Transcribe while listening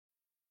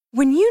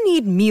When you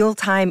need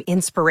mealtime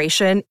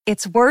inspiration,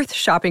 it's worth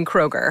shopping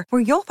Kroger,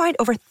 where you'll find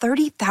over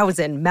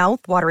 30,000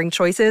 mouth-watering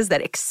choices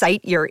that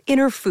excite your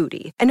inner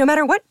foodie. And no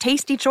matter what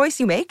tasty choice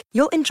you make,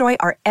 you'll enjoy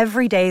our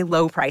everyday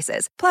low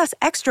prices, plus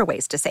extra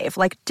ways to save,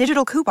 like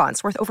digital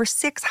coupons worth over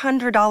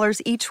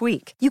 $600 each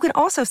week. You can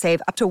also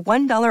save up to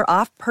 $1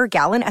 off per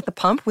gallon at the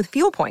pump with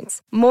fuel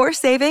points. More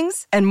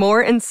savings and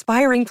more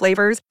inspiring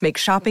flavors make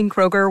shopping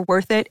Kroger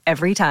worth it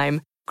every time.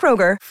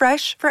 Kroger,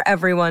 fresh for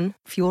everyone.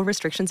 Fuel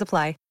restrictions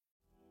apply.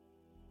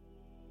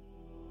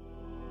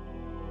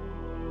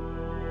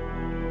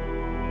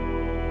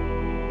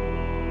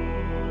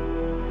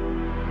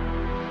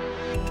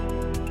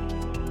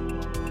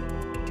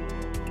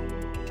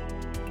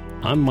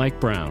 I'm Mike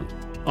Brown,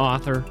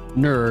 author,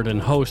 nerd,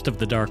 and host of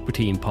the Dark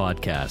Poutine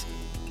podcast.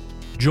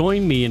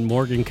 Join me and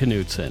Morgan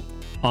Knudsen,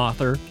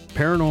 author,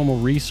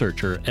 paranormal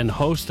researcher, and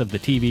host of the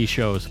TV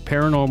shows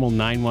Paranormal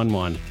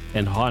 911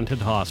 and Haunted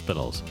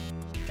Hospitals,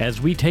 as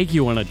we take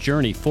you on a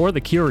journey for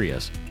the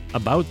curious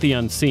about the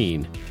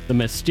unseen, the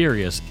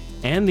mysterious,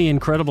 and the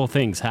incredible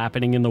things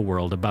happening in the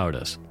world about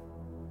us.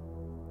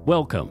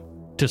 Welcome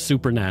to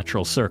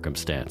Supernatural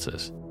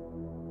Circumstances.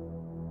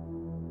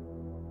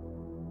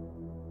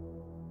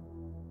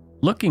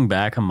 Looking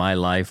back on my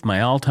life,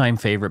 my all-time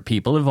favorite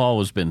people have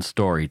always been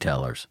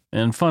storytellers.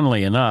 And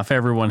funnily enough,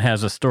 everyone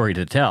has a story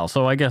to tell,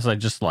 so I guess I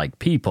just like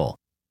people.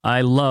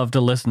 I love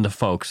to listen to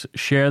folks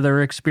share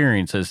their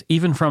experiences,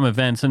 even from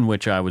events in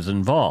which I was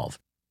involved.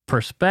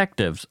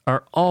 Perspectives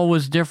are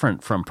always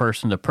different from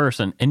person to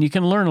person, and you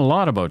can learn a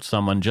lot about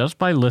someone just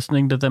by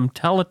listening to them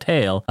tell a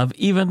tale of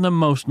even the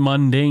most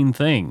mundane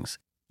things.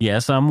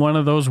 Yes, I'm one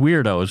of those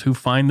weirdos who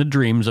find the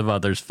dreams of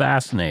others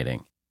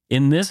fascinating.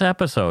 In this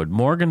episode,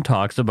 Morgan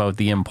talks about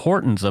the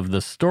importance of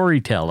the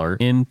storyteller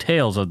in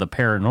tales of the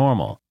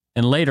paranormal.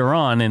 And later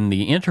on, in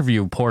the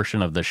interview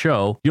portion of the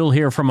show, you'll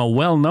hear from a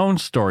well-known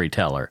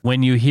storyteller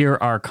when you hear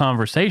our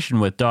conversation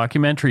with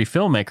documentary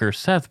filmmaker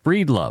Seth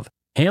Breedlove.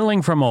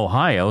 Hailing from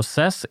Ohio,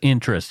 Seth's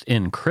interest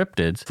in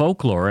cryptids,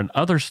 folklore, and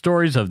other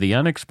stories of the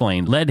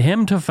unexplained led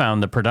him to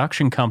found the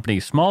production company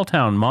Small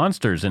Town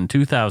Monsters in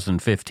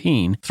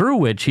 2015, through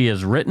which he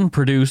has written,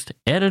 produced,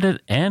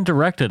 edited, and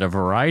directed a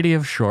variety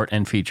of short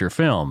and feature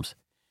films.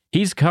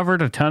 He's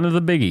covered a ton of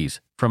the biggies,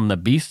 from The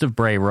Beast of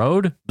Bray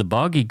Road, The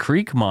Boggy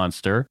Creek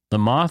Monster, The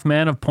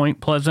Mothman of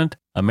Point Pleasant,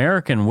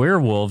 American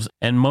Werewolves,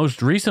 and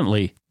most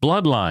recently,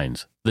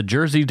 Bloodlines, The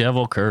Jersey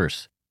Devil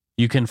Curse.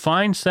 You can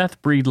find Seth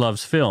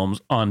Breedlove's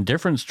films on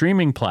different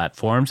streaming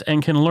platforms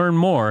and can learn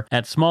more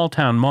at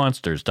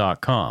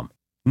smalltownmonsters.com.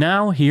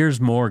 Now,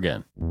 here's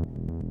Morgan.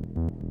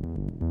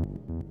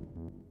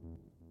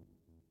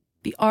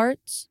 The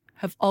arts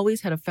have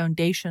always had a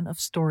foundation of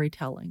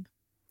storytelling.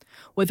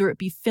 Whether it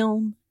be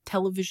film,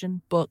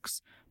 television,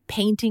 books,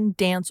 painting,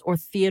 dance, or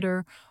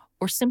theater,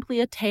 or simply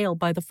a tale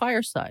by the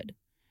fireside,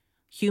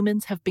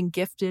 humans have been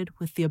gifted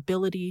with the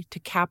ability to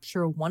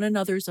capture one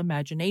another's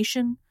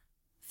imagination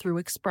through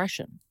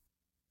expression.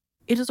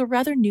 It is a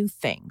rather new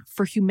thing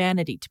for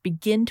humanity to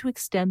begin to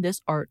extend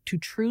this art to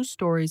true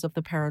stories of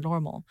the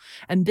paranormal,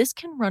 and this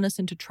can run us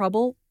into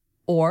trouble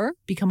or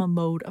become a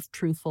mode of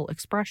truthful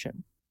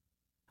expression.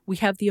 We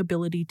have the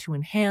ability to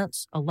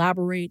enhance,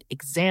 elaborate,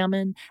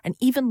 examine, and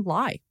even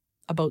lie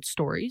about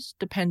stories,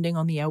 depending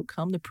on the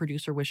outcome the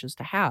producer wishes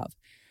to have.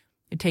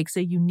 It takes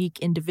a unique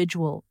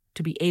individual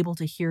to be able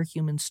to hear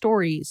human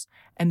stories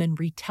and then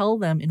retell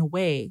them in a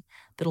way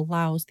that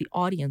allows the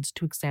audience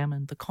to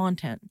examine the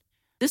content.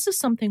 This is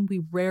something we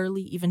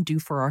rarely even do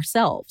for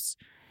ourselves.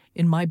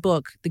 In my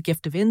book, The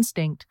Gift of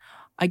Instinct,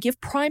 I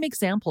give prime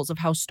examples of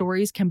how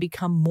stories can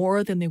become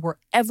more than they were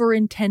ever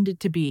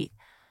intended to be.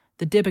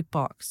 The Dybbuk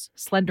Box,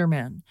 Slender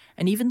Man,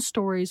 and even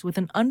stories with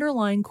an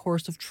underlying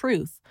course of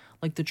truth,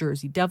 like The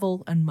Jersey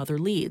Devil and Mother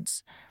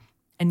Leeds.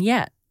 And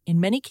yet, in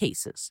many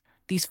cases,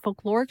 these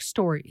folkloric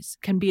stories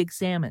can be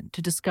examined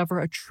to discover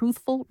a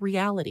truthful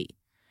reality.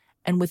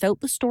 And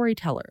without the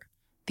storyteller,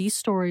 these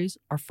stories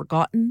are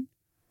forgotten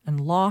and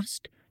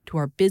lost to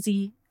our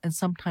busy and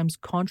sometimes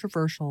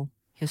controversial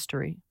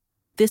history.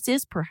 This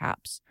is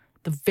perhaps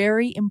the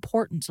very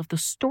importance of the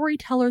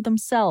storyteller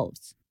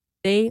themselves.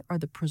 They are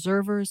the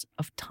preservers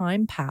of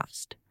time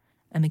past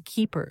and the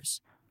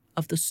keepers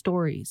of the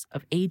stories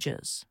of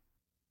ages.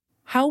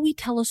 How we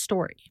tell a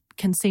story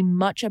can say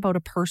much about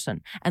a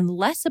person and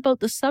less about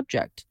the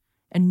subject,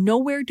 and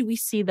nowhere do we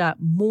see that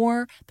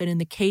more than in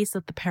the case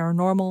of the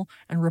paranormal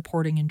and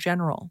reporting in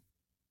general.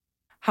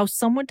 How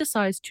someone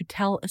decides to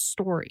tell a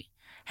story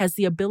has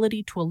the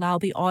ability to allow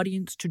the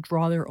audience to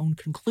draw their own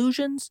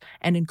conclusions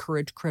and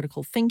encourage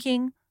critical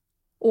thinking,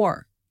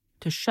 or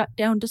to shut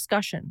down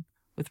discussion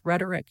with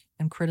rhetoric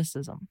and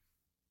criticism.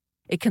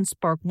 It can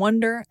spark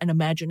wonder and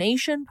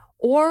imagination,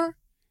 or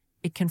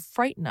it can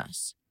frighten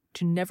us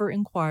to never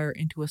inquire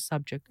into a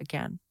subject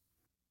again.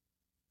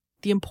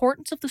 The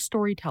importance of the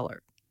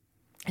storyteller,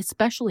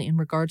 especially in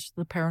regards to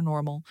the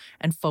paranormal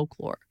and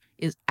folklore,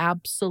 is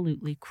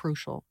absolutely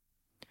crucial.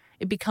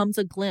 It becomes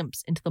a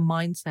glimpse into the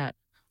mindset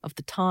of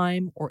the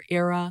time or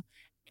era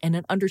and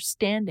an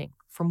understanding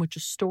from which a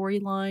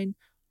storyline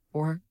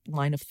or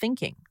line of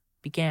thinking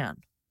began.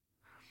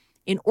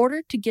 In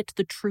order to get to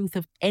the truth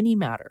of any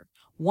matter,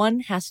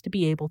 one has to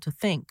be able to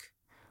think.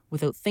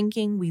 Without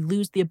thinking, we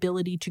lose the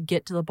ability to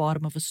get to the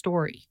bottom of a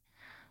story.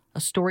 A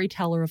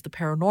storyteller of the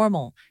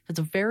paranormal has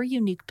a very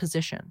unique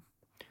position.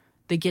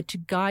 They get to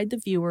guide the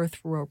viewer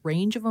through a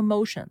range of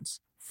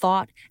emotions,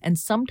 thought, and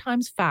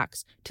sometimes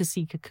facts to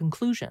seek a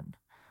conclusion,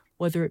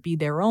 whether it be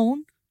their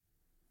own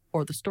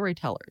or the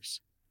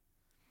storyteller's.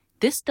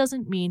 This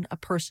doesn't mean a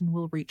person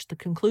will reach the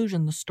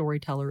conclusion the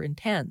storyteller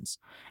intends,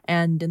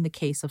 and in the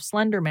case of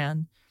Slender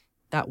Man,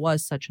 that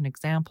was such an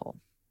example.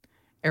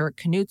 Eric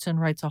Knudsen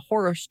writes a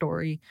horror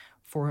story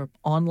for an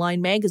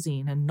online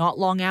magazine, and not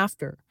long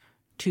after,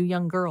 2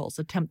 young girls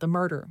attempt the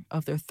murder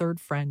of their third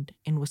friend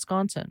in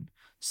Wisconsin,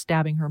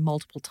 stabbing her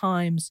multiple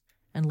times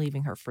and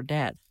leaving her for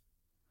dead.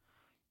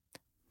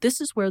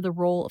 This is where the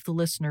role of the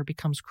listener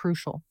becomes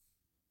crucial.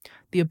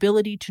 The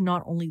ability to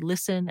not only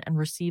listen and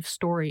receive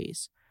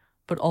stories,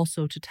 but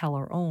also to tell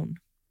our own.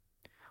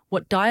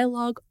 What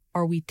dialogue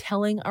are we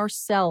telling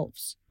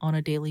ourselves on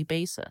a daily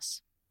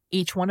basis?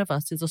 Each one of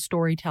us is a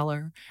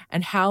storyteller,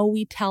 and how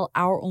we tell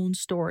our own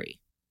story,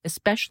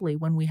 especially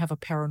when we have a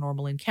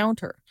paranormal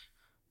encounter,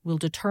 will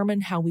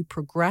determine how we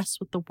progress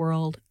with the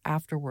world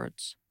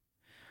afterwards.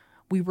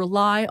 We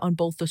rely on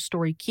both the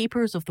story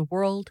keepers of the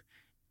world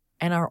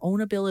and our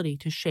own ability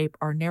to shape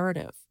our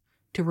narrative,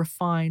 to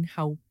refine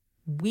how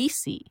we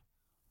see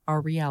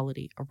our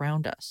reality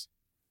around us.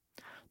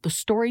 The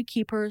story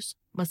keepers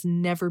must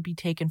never be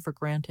taken for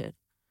granted,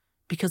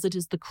 because it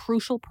is the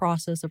crucial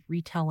process of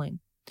retelling,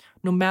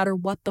 no matter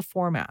what the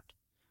format,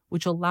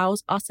 which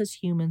allows us as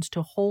humans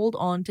to hold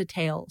on to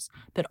tales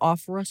that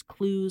offer us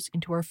clues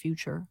into our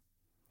future.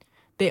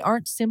 They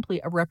aren't simply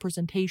a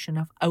representation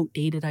of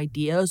outdated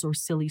ideas or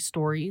silly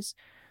stories,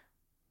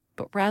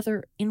 but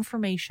rather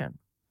information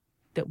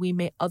that we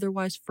may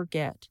otherwise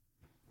forget,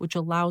 which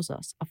allows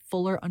us a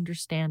fuller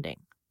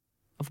understanding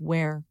of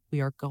where we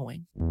are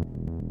going.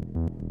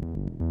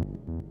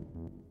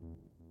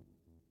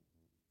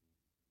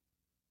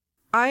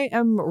 I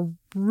am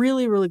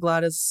really, really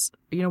glad, as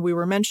we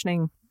were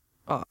mentioning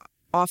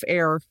off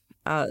air,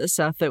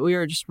 Seth, that we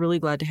are just really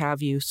glad to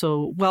have you.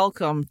 So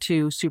welcome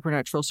to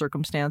Supernatural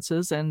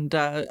Circumstances. And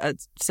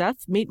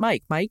Seth, meet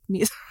Mike. Mike,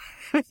 meet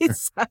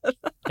Seth.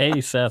 Hey,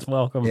 Seth,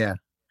 welcome. Yeah.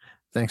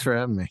 Thanks for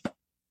having me.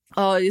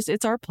 Oh,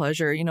 it's our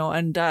pleasure,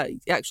 and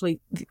actually,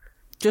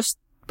 just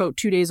about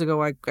 2 days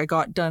ago, I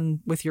got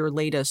done with your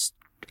latest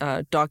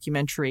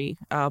documentary,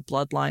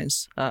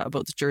 Bloodlines,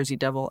 about the Jersey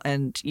Devil,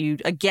 and you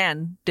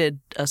again did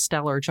a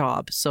stellar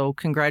job. So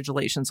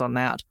congratulations on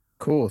that.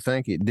 Cool,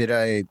 thank you. Did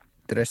I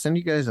send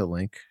you guys a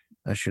link?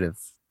 I should have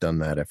done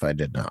that if I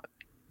did not.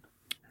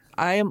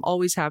 I am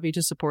always happy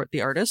to support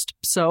the artist,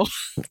 so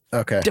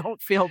okay.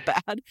 Don't feel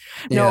bad.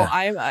 Yeah.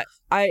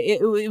 No,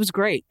 it was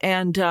great,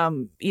 and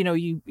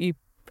you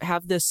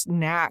have this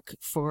knack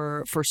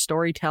for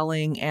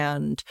storytelling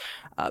and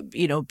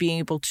being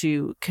able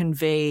to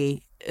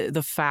convey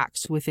the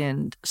facts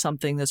within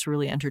something that's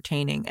really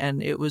entertaining,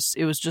 and it was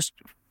just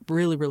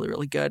really, really,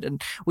 really good. And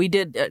we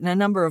did a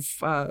number of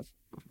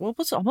what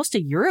was it, almost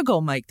a year ago,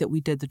 Mike, that we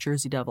did the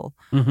Jersey Devil.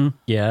 Mm-hmm.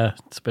 Yeah,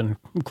 it's been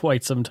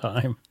quite some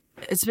time.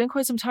 It's been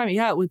quite some time,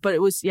 yeah. But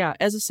it was, yeah,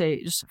 as I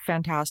say, just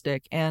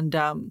fantastic. And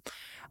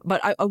but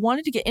I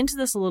wanted to get into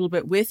this a little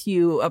bit with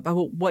you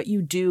about what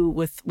you do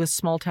with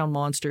Small Town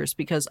Monsters,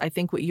 because I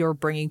think what you're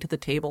bringing to the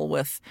table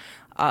with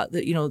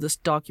this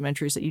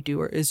documentaries that you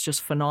do is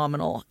just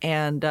phenomenal.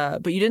 And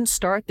but you didn't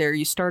start there.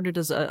 You started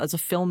as a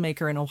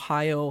filmmaker in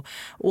Ohio.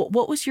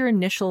 What was your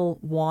initial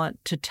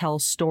want to tell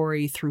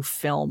story through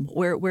film?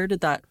 Where did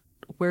that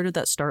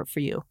start for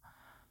you?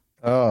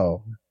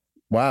 Oh,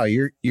 wow,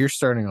 you're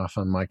starting off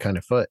on my kind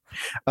of foot.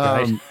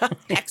 Right.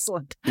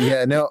 Excellent.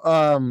 Yeah,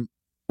 no.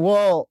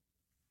 Well,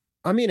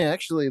 I mean,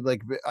 actually,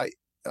 like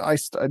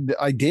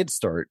I did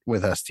start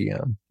with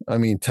STM. I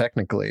mean,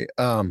 technically,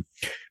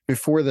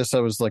 before this,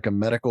 I was like a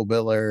medical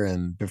biller,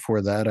 and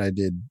before that,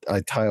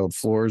 I tiled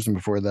floors, and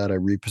before that, I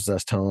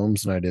repossessed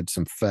homes, and I did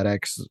some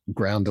FedEx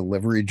ground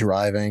delivery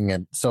driving,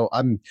 and so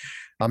I'm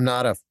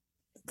not a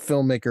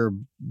filmmaker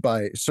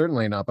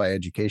certainly not by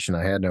education.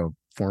 I had no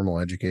formal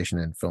education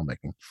in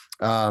filmmaking.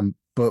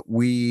 But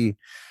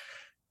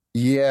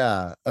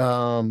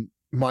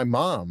my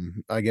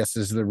mom, I guess,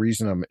 is the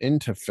reason I'm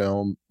into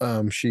film.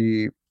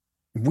 We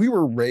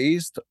were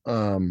raised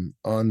on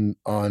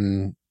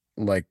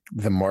like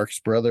the Marx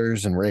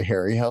Brothers and Ray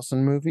Harryhausen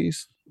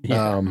movies.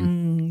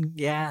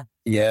 Yeah.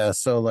 Yeah.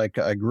 So like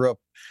I grew up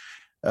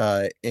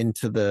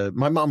into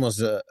my mom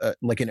was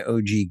like an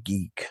OG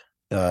geek,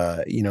 in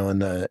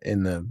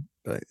the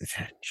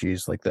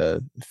like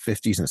the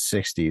 50s and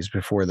 60s,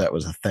 before that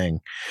was a thing.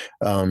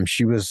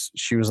 She was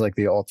like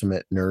the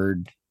ultimate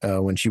nerd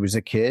when she was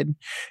a kid,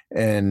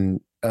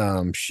 and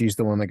she's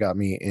the one that got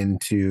me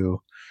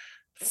into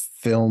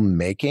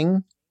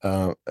filmmaking,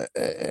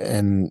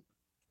 and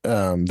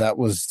that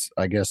was,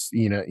 I guess,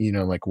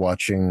 like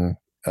watching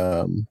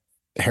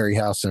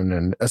Harryhausen,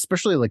 and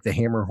especially like the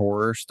Hammer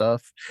horror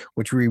stuff,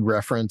 which we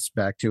reference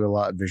back to a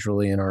lot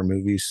visually in our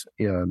movies,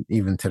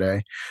 even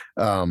today.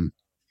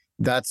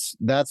 that's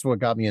what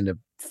got me into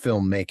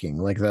filmmaking.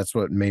 Like that's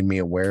what made me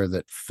aware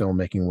that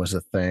filmmaking was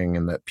a thing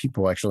and that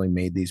people actually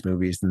made these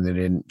movies and they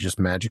didn't just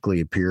magically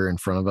appear in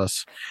front of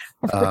us.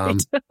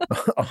 Right.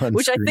 On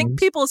Which I think screens.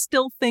 people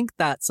still think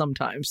that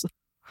sometimes.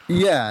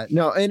 Yeah,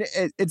 no, and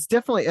it's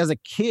definitely as a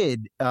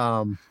kid,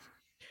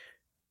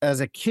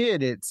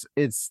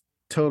 it's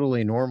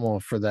totally normal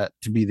for that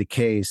to be the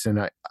case.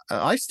 And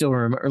I still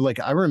remember, like,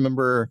 I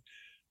remember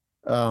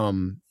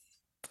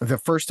the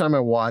first time I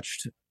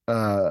watched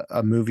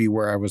a movie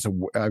where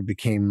I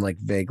became like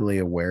vaguely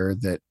aware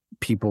that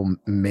people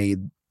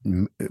made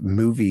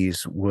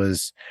movies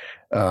was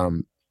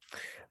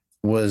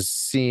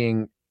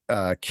seeing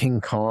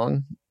King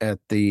Kong at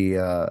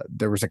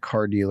there was a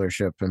car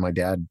dealership, and my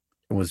dad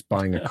was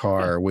buying a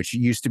car, which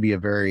used to be a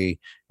very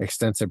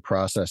extensive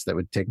process that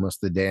would take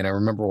most of the day. And I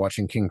remember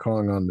watching King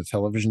Kong on the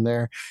television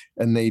there,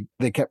 and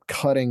they kept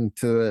cutting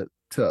to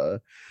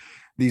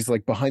these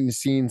like behind the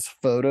scenes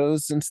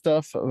photos and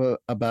stuff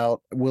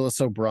about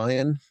Willis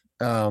O'Brien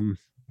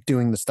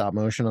doing the stop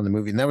motion on the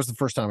movie. And that was the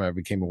first time I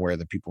became aware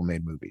that people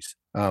made movies.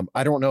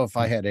 I don't know if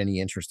I had any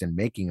interest in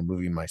making a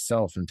movie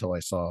myself until I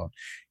saw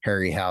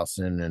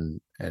Harryhausen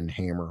and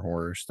Hammer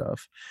horror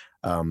stuff.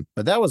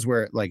 But that was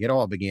where like it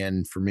all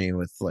began for me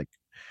with like,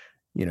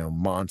 you know,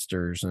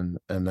 monsters and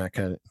that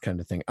kind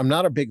of thing. I'm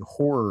not a big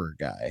horror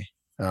guy.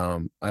 I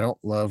don't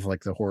love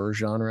like the horror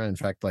genre. In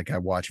fact, like I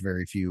watch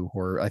very few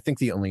horror. I think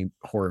the only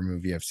horror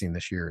movie I've seen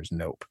this year is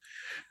Nope.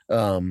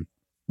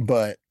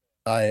 But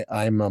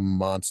I'm a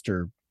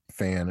monster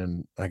fan,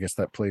 and I guess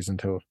that plays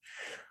into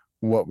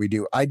what we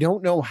do. I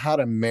don't know how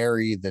to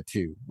marry the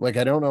two. Like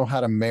I don't know how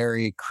to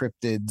marry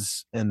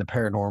cryptids and the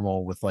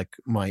paranormal with like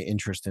my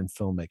interest in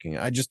filmmaking.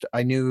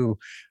 I knew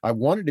I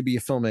wanted to be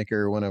a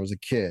filmmaker when I was a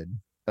kid.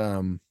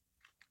 But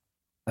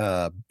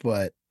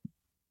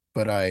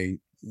I,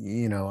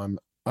 you know,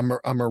 I'm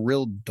a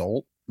real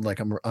dolt.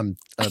 Like I'm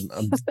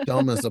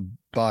dumb as a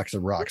box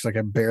of rocks. Like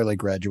I barely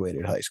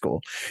graduated high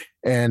school.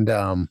 And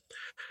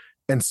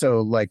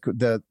so like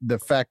the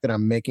fact that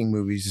I'm making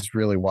movies is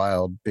really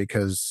wild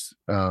because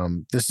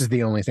this is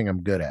the only thing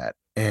I'm good at.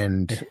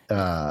 And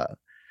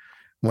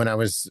when I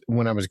was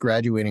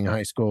graduating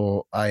high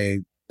school,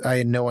 I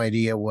had no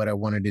idea what I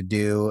wanted to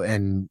do,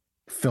 and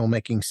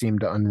filmmaking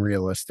seemed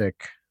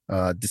unrealistic,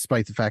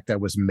 despite the fact that I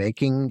was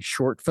making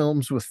short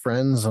films with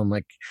friends on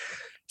like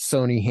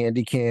Sony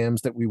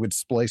Handycams that we would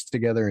splice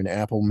together in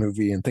Apple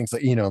Movie and things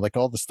like, you know, like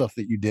all the stuff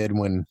that you did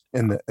when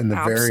in the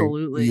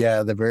Absolutely.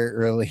 the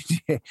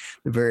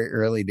very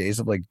early days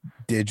of like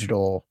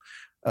digital.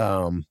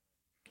 And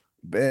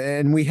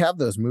we have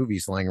those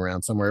movies lying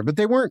around somewhere, but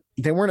they weren't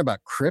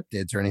about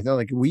cryptids or anything.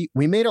 Like we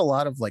made a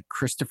lot of like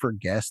Christopher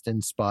Guest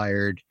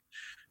inspired.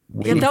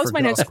 Yeah, that was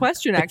my next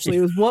question.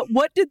 Actually, was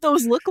what did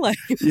those look like?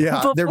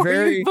 Yeah,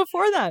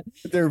 before that.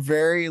 They're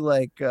very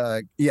like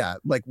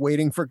like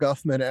Waiting for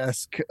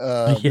Guffman-esque.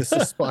 This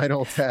is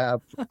Spinal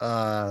Tap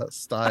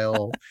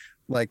style,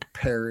 like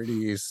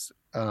parodies.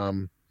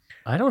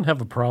 I don't have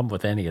a problem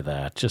with any of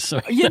that. Just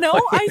so you know,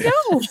 I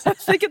know. I'm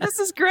thinking this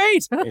is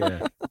great.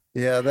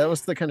 Yeah, that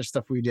was the kind of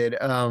stuff we did.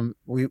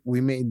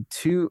 We made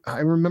two. I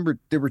remember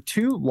there were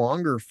two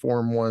longer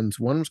form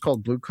ones. One was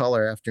called Blue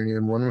Collar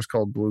Afternoon. One was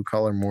called Blue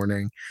Collar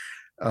Morning.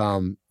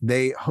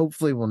 They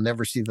hopefully will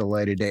never see the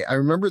light of day. I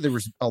remember there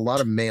was a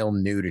lot of male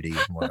nudity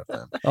in one of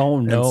them. Oh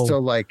no! And so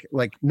like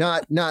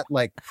not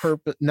like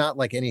purpose, not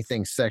like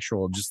anything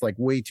sexual, just like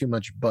way too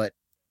much butt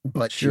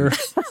sure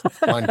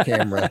on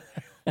camera.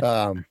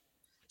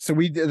 So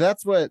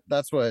that's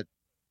what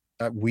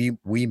we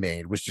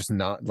made, was just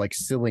not like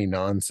silly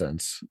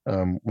nonsense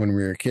when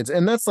we were kids.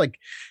 And that's like,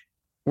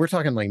 we're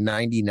talking like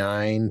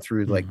 99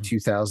 through like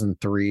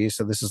 2003.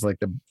 So this is like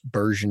the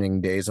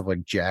burgeoning days of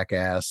like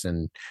Jackass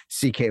and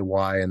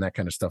CKY and that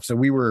kind of stuff. So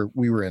we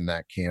were in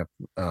that camp,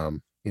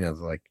 you know,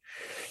 like,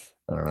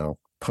 I don't know,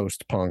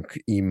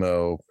 post-punk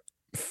emo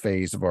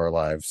phase of our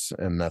lives.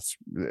 And that's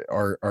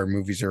our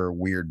movies are a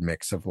weird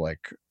mix of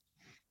like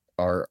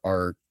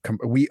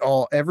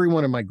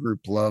everyone in my group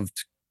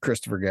loved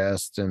Christopher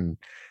Guest, and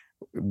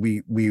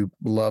we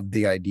loved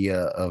the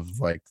idea of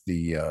like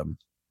the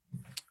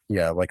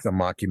like the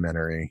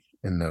mockumentary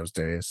in those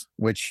days,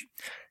 which,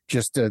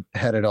 just to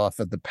head it off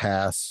at the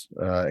pass,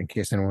 in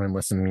case anyone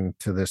listening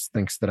to this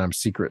thinks that I'm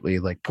secretly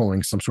like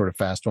pulling some sort of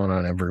fast one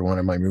on every one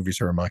of my movies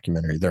or a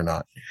mockumentary, they're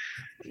not.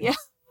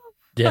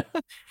 Yeah.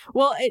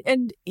 Well,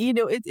 and you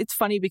know, it's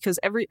funny because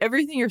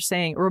everything you're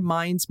saying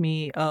reminds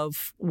me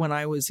of when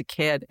I was a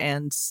kid.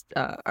 And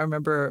I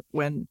remember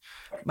when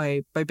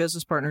my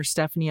business partner,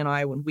 Stephanie, and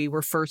I, when we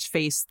were first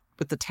faced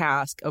with the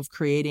task of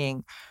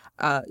creating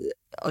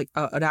like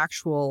an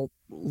actual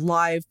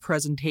live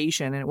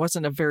presentation, and it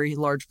wasn't a very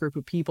large group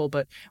of people,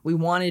 but we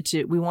wanted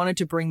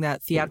to bring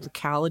that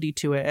theatricality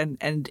to it,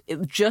 and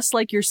just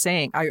like you're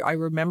saying, I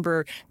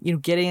remember, you know,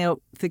 getting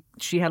out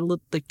she had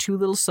like two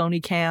little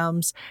Sony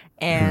cams,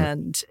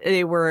 and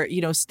they were,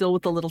 you know, still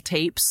with the little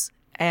tapes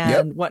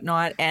and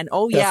whatnot, and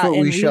that's what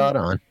we shot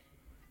on.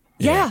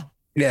 Yeah.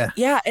 Yeah.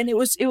 Yeah, and it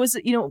was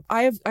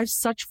I have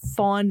such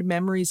fond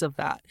memories of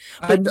that.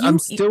 But I'm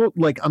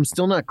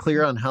still not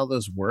clear on how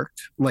those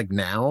worked like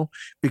now,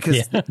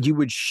 because you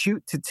would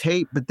shoot to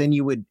tape, but then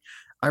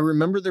I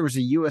remember there was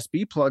a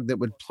USB plug that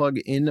would plug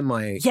into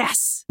my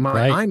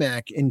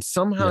iMac, and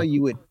somehow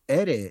you would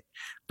edit,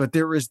 but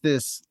there was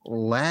this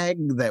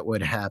lag that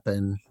would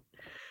happen.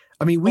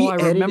 I mean, I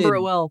remember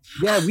it well.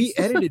 Yeah, we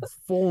edited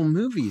full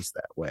movies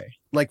that way,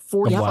 like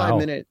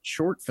 45-minute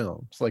short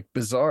films, like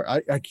bizarre.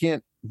 I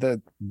can't.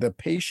 The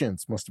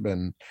patience must have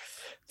been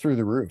through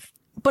the roof.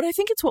 But I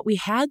think it's what we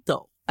had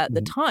though at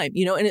the time,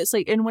 and it's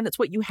like, and when it's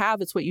what you have,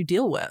 it's what you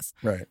deal with,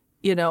 right?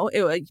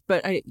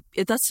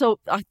 That's so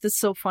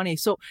funny.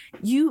 So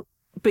you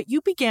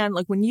began,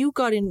 like, when you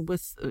got in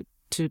with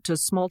to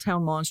Small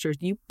Town Monsters,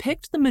 you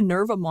picked the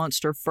Minerva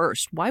monster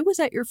first. Why was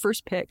that your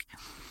first pick?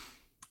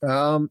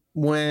 So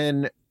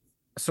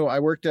I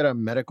worked at a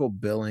medical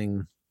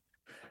billing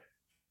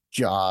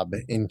job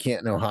in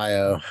Canton,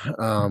 Ohio,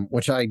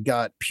 which I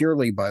got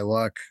purely by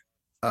luck.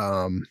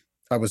 I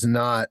was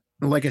not,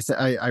 like I said,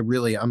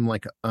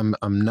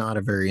 I'm not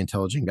a very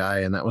intelligent guy,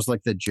 and that was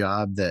like the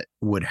job that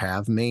would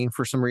have me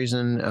for some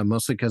reason,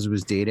 mostly because it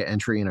was data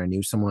entry and I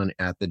knew someone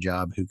at the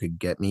job who could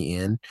get me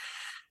in.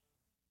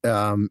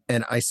 And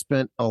I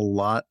spent a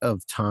lot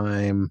of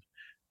time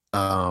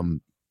kind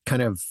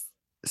of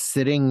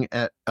sitting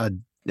at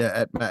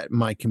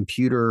my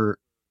computer.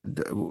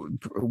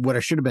 What I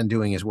should have been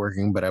doing is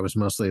working, but I was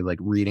mostly like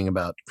reading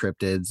about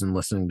cryptids and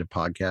listening to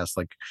podcasts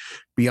like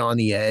Beyond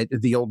the Edge,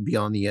 the old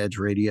Beyond the Edge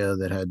radio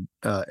that had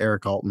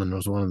Eric Altman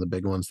was one of the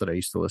big ones that I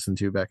used to listen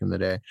to back in the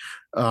day,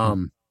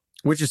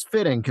 which is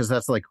fitting because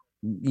that's like,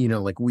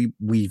 like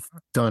we've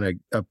done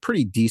a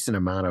pretty decent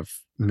amount of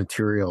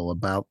material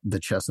about the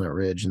Chestnut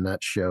Ridge, and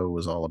that show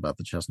was all about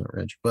the Chestnut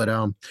Ridge. But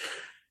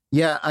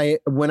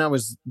when I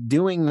was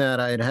doing that,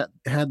 I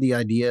had the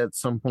idea at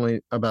some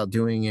point about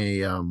doing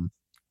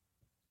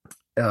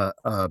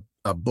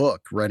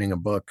writing a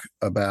book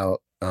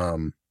about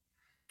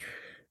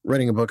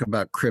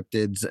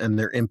cryptids and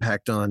their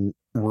impact on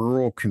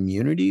rural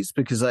communities,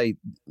 because I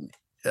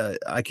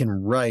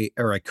can write,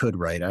 or I could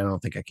write. I don't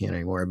think I can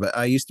anymore, but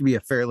I used to be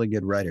a fairly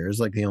good writer. It was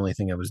like the only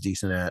thing I was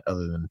decent at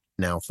other than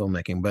now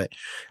filmmaking. But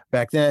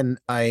back then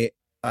I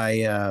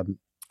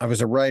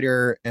was a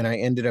writer, and I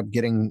ended up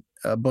getting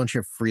a bunch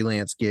of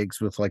freelance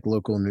gigs with like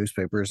local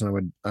newspapers.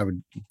 And I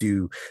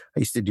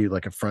used to do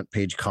like a front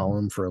page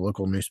column for a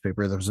local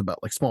newspaper that was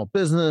about like small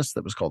business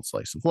that was called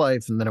Slice of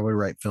Life. And then I would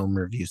write film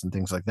reviews and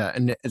things like that.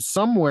 And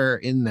somewhere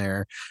in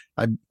there,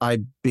 I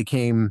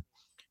became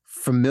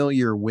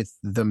familiar with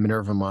the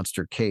Minerva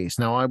Monster case.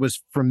 Now, I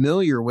was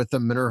familiar with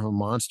the Minerva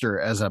Monster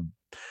as a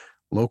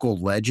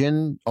local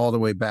legend all the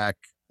way back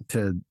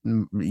to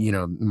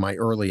my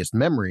earliest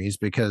memories,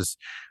 because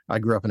I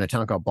grew up in a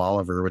town called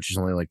Bolivar, which is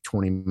only like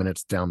 20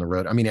 minutes down the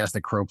road. I mean, as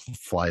the crow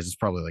flies, it's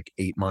probably like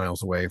 8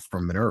 miles away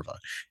from Minerva.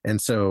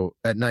 And so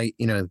at night,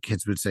 the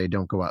kids would say,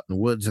 don't go out in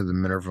the woods or the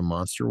Minerva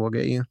Monster will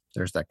get you.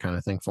 There's that kind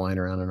of thing flying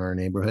around in our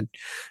neighborhood.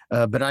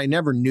 But I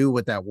never knew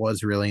what that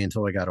was really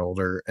until I got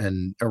older.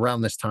 And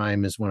around this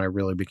time is when I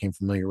really became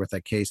familiar with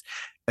that case.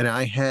 And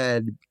I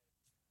had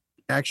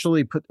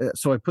actually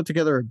I put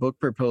together a book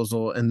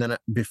proposal, and then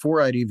before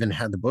I'd even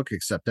had the book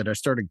accepted, I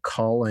started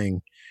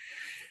calling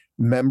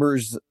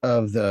members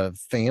of the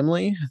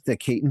family, the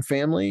Caton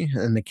family.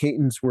 And the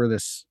Catons were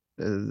this,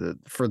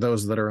 for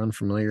those that are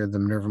unfamiliar, the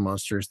Minerva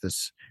Monster is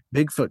this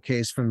Bigfoot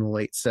case from the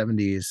late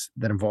 70s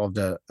that involved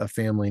a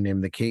family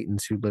named the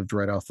Catons who lived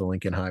right off the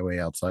Lincoln Highway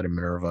outside of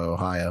Minerva,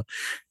 Ohio,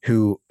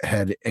 who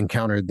had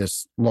encountered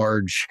this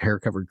large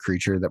hair-covered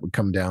creature that would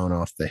come down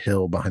off the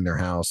hill behind their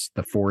house,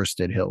 the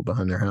forested hill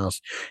behind their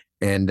house.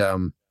 And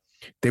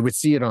they would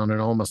see it on an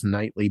almost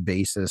nightly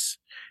basis.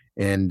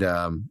 And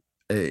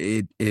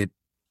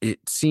it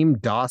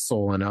seemed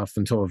docile enough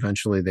until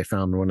eventually they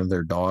found one of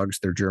their dogs,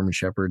 their German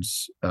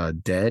Shepherds,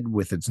 dead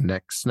with its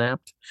neck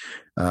snapped,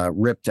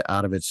 ripped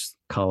out of its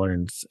collar,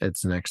 and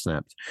its neck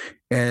snapped.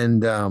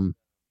 And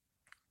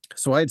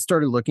so I had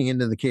started looking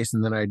into the case,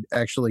 and then I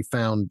actually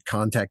found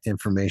contact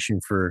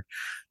information for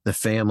the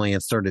family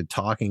and started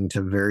talking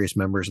to various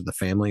members of the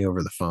family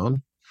over the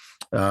phone.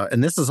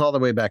 And this is all the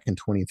way back in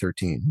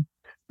 2013.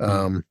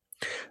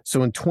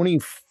 So in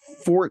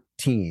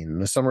 2014,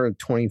 the summer of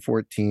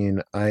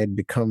 2014, I had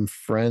become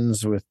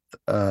friends with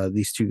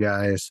these two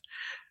guys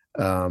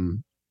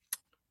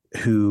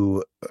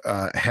who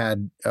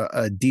had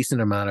a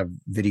decent amount of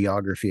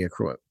videography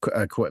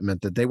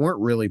equipment that they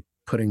weren't really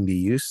putting to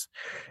use.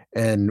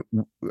 And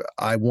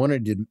I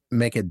wanted to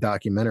make a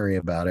documentary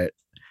about it.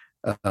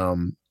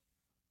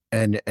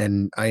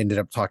 And I ended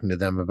up talking to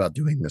them about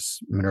doing this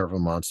Minerva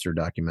Monster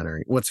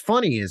documentary. What's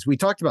funny is we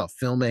talked about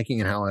filmmaking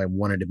and how I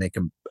wanted to make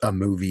a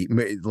movie,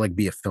 like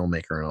be a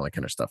filmmaker and all that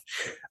kind of stuff.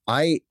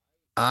 I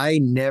I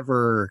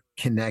never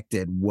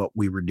connected what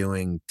we were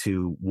doing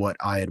to what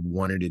I had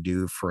wanted to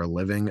do for a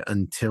living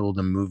until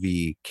the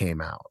movie came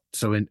out.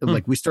 So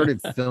like we started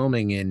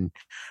filming in,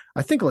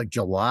 I think like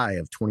July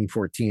of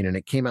 2014, and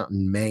it came out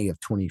in May of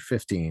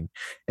 2015.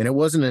 And it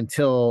wasn't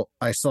until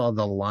I saw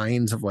the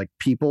lines of like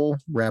people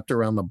wrapped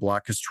around the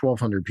block, because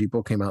 1,200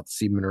 people came out to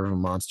see Minerva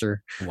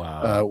Monster.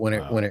 Wow. When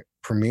it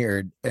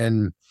premiered.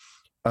 And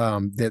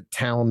the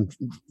town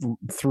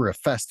threw a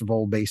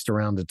festival based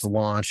around its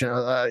launch.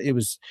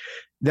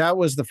 That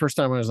was the first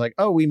time I was like,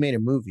 oh, we made a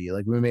movie.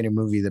 Like, we made a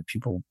movie that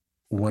people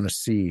want to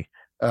see.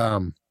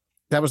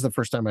 That was the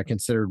first time I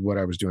considered what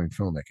I was doing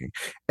filmmaking.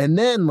 And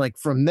then like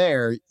from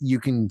there, you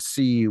can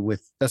see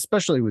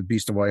especially with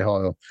Beast of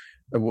Whitehall,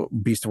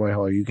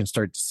 you can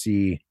start to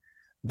see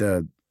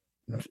some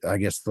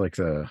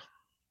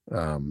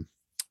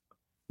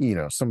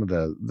of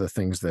the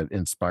things that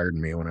inspired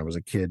me when I was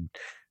a kid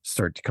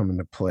start to come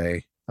into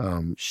play.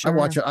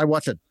 Sure. I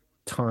watch a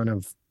ton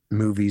of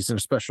movies, and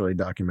especially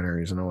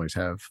documentaries, and always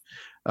have.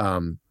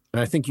 And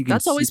I think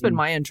that's always been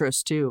my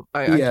interest too.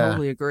 I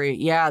totally agree.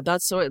 Yeah,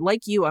 that's so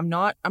like you. I'm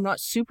not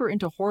super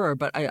into horror,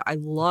 but I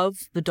love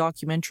the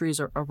documentaries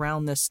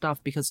around this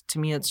stuff, because to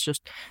me that's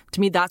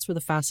where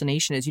the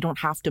fascination is. You don't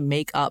have to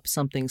make up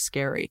something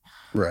scary.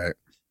 Right.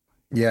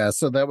 Yeah.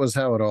 So that was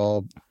how it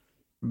all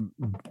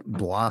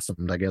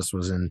blossomed, I guess,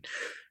 was in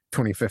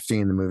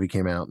 2015. The movie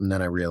came out, and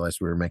then I realized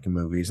we were making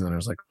movies, and then I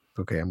was like,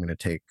 okay, I'm going to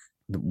take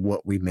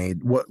what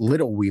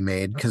little we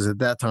made, because at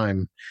that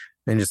time,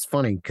 and it's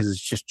funny because it's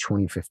just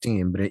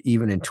 2015, but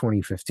even in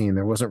 2015,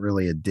 there wasn't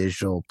really a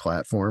digital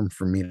platform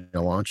for me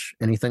to launch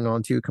anything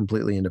onto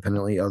completely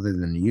independently other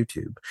than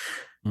YouTube.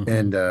 Mm-hmm.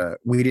 And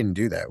we didn't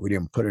do that. We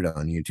didn't put it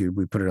on YouTube.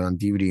 We put it on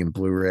DVD and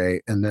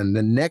Blu-ray. And then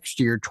the next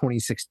year,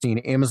 2016,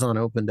 Amazon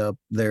opened up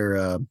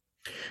their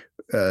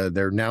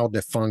now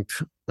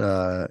defunct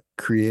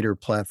creator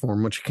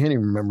platform, which I can't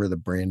even remember the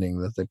branding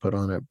that they put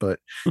on it, but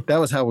that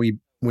was how we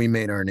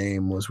made our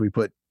name. Was we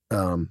put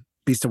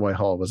Beast of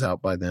Whitehall was out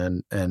by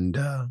then, and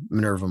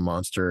Minerva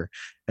Monster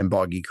and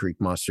Boggy Creek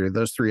Monster,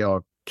 those three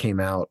all came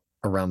out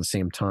around the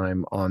same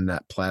time on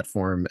that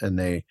platform, and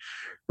they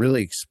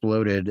really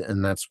exploded,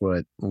 and that's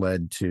what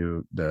led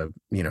to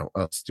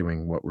us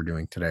doing what we're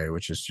doing today,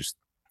 which is just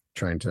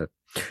trying to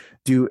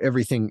do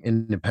everything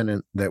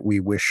independent that we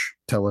wish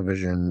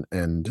television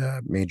and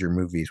major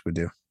movies would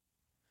do.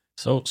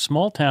 So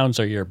small towns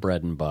are your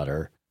bread and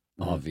butter,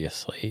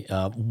 obviously.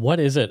 What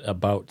is it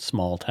about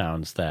small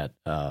towns that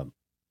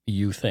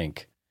you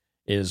think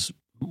is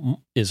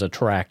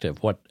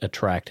attractive? What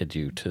attracted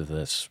you to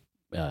this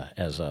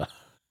as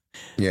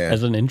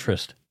an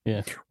interest?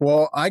 Yeah.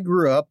 Well, I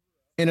grew up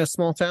in a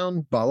small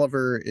town.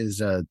 Bolivar is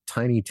a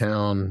tiny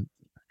town.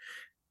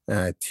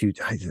 I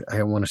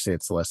want to say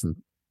it's less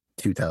than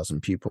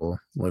 2,000 people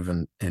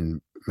living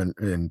in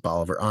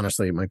Bolivar.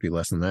 Honestly, it might be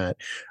less than that.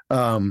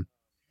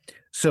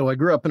 So I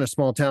grew up in a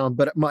small town,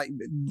 but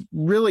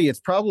it's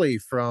probably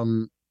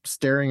from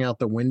staring out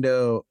the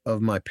window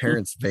of my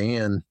parents'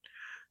 van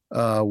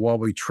while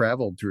we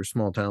traveled through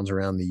small towns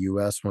around the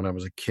U.S. when I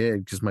was a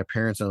kid, because my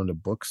parents owned a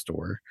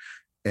bookstore,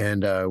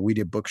 and we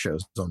did book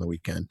shows on the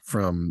weekend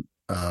from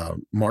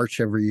March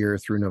every year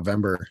through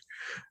November.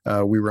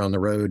 We were on the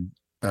road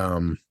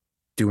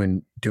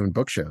doing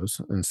book shows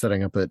and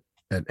setting up at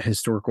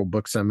historical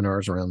book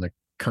seminars around the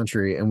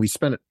country, and we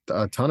spent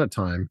a ton of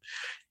time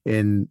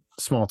in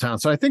small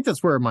towns. So I think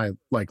that's where my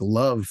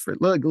love for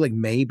like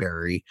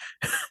Mayberry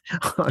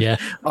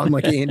on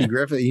like Andy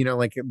Griffith,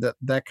 like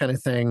that kind of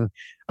thing.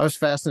 I was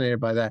fascinated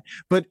by that.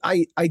 But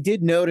I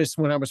did notice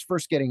when I was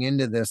first getting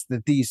into this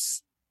that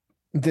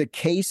the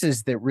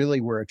cases that really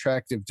were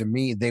attractive to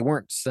me, they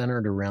weren't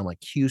centered around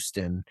like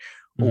Houston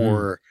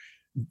or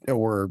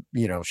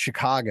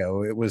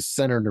Chicago. It was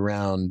centered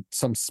around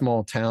some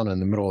small town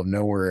in the middle of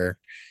nowhere,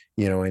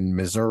 in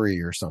Missouri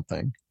or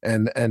something.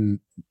 And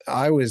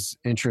I was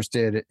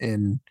interested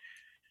in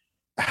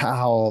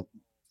how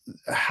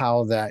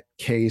that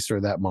case or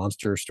that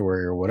monster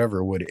story or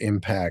whatever would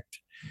impact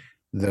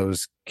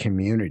those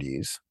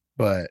communities.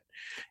 But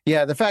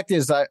yeah, the fact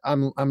is I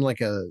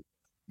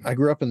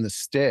grew up in the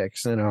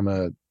sticks, and I'm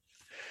a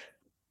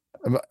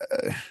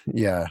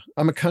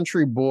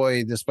country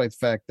boy, despite the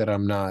fact that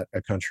I'm not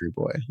a country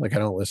boy. Like, I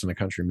don't listen to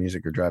country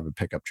music or drive a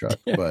pickup truck,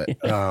 but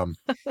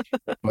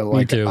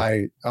like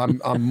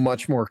I'm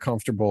much more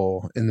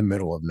comfortable in the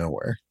middle of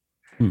nowhere.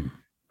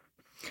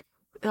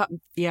 I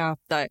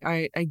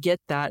get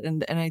that.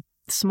 And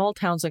small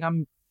towns, like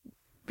I'm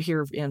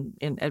here in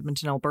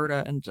Edmonton,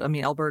 Alberta, and I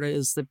mean, Alberta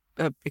is the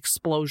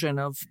explosion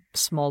of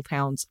small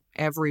towns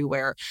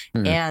everywhere.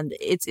 And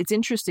it's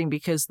interesting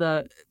because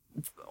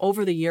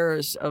over the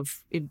years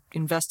of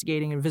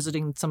investigating and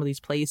visiting some of these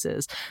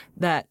places,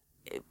 that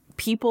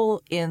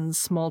people in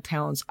small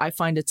towns, I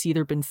find it's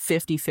either been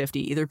 50-50.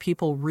 Either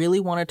people really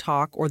want to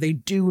talk or they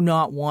do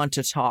not want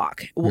to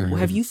talk.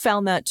 Have you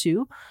found that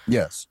too?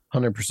 Yes,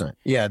 100%.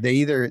 Yeah,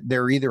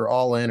 they're either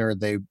all in or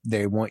they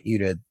want you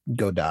to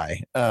go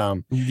die.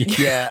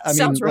 Yeah, I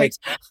Sounds mean, right.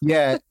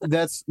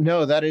 that's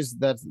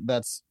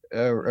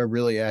a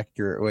really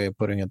accurate way of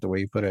putting it, the way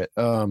you put it.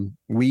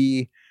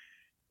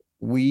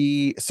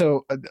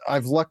 So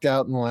I've lucked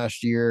out in the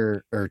last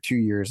year or 2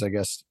 years, I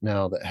guess,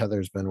 now that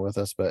Heather's been with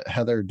us, but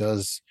Heather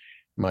does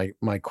my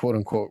quote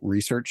unquote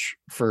research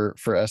for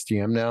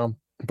STM now.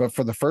 But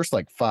for the first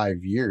like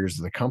 5 years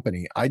of the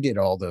company, I did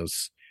all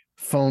those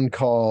phone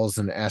calls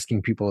and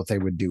asking people if they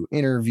would do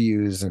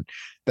interviews. And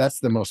that's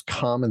the most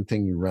common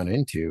thing you run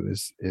into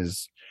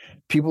is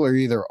people are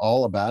either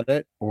all about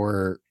it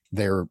or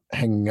they're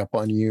hanging up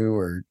on you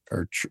or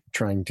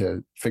trying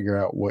to figure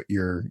out what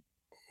you're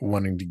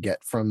wanting to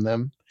get from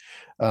them.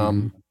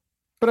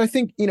 But I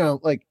think,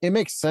 like it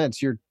makes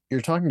sense. You're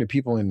talking to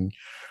people in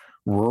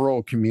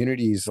rural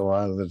communities a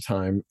lot of the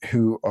time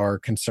who are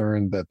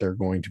concerned that they're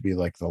going to be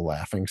like the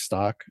laughing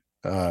stock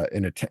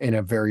in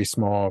a very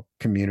small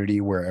community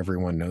where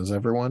everyone knows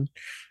everyone.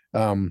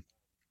 And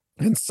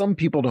some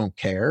people don't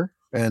care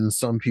and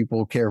some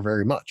people care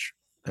very much.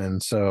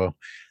 And so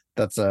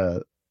that's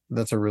a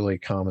really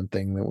common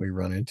thing that we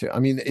run into. I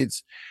mean,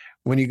 it's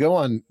when you go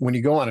on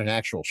an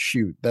actual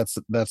shoot, that's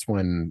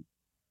when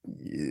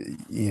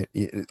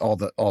all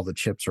the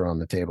chips are on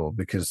the table,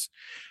 because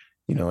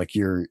like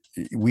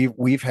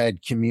we've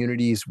had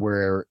communities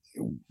where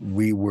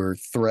we were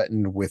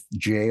threatened with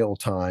jail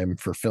time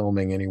for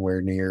filming anywhere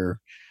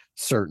near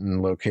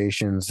certain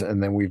locations.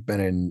 And then we've been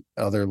in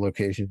other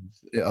locations,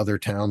 other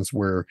towns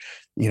where,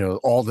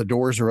 all the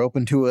doors are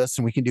open to us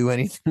and we can do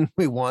anything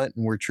we want.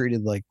 And we're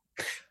treated like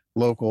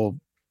local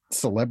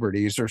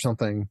celebrities or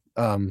something.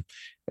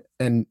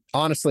 And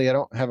honestly, I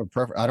don't have a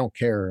preference. I don't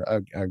care. I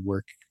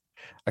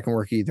can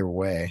work either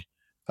way.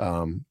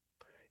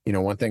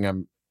 One thing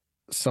I'm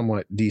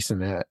somewhat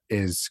decent at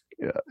is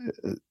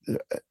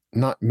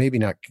not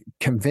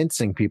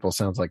convincing people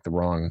sounds like the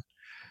wrong,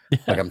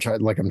 like I'm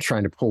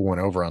trying to pull one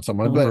over on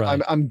someone, but right.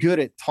 I'm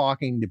good at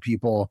talking to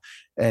people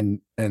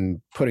and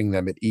putting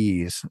them at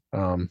ease.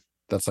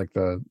 That's like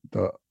the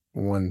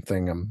one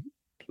thing I'm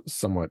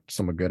somewhat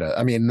good at.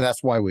 I mean,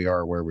 that's why we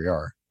are where we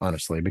are,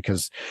 honestly,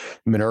 because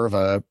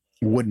Minerva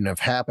wouldn't have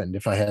happened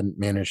if I hadn't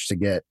managed to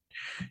get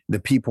the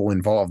people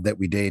involved that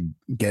we did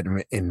get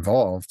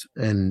involved.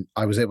 And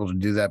I was able to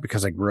do that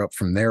because I grew up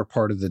from their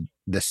part of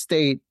the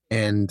state.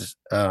 And,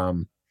 I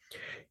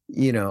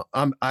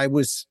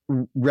was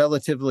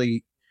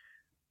relatively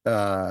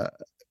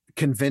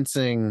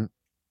convincing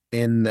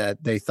in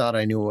that they thought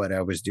I knew what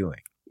I was doing,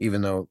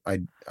 even though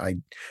I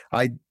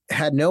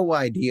had no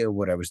idea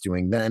what I was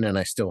doing then. And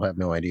I still have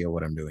no idea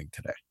what I'm doing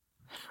today.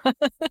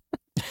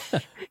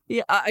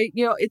 Yeah.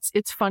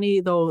 It's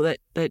funny though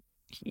that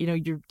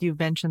you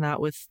mentioned that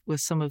with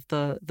some of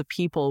the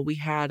people. We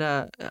had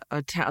a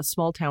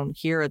small town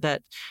here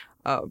that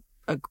a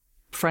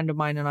friend of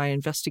mine and I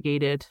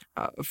investigated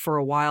for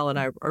a while, and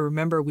I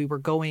remember we were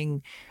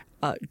going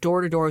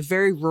door to door. It was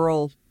very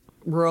rural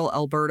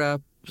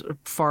Alberta,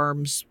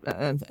 farms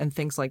and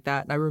things like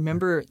that. And I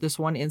remember this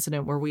one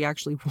incident where we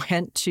actually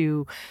went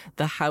to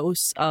the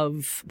house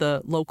of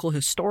the local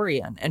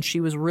historian, and she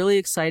was really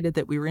excited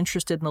that we were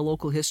interested in the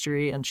local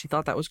history, and she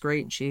thought that was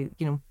great. And she,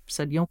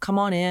 said, come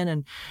on in.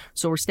 And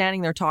so we're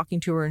standing there talking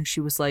to her, and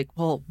she was like,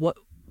 well,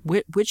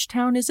 which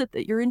town is it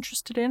that you're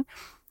interested in?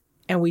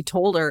 And we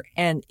told her,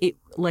 and it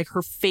like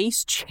her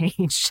face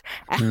changed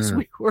as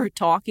we were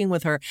talking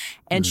with her.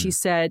 And she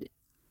said,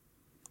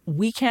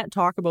 we can't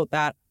talk about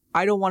that.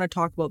 I don't want to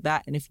talk about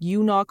that. And if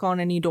you knock on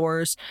any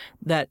doors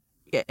that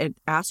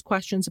ask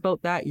questions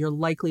about that, you're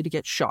likely to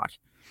get shot.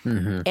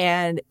 Mm-hmm.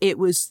 And it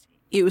was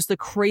the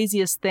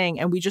craziest thing.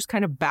 And we just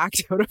kind of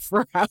backed out of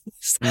her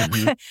house.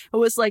 Mm-hmm. It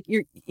was like,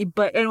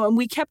 and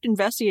we kept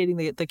investigating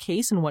the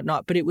case and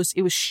whatnot, but it was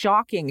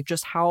shocking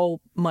just how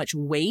much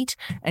weight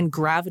and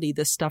gravity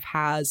this stuff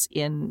has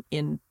in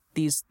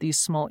these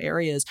small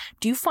areas.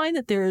 Do you find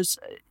that there's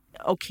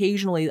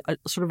occasionally a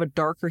sort of a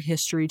darker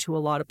history to a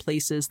lot of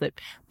places that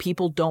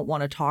people don't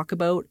want to talk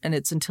about, and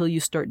it's until you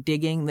start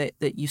digging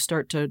that you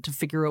start to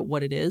figure out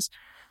what it is?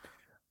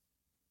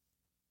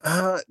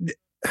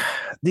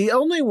 The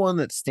only one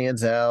that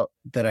stands out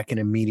that I can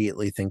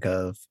immediately think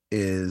of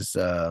is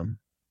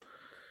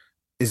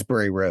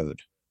Bray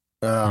Road.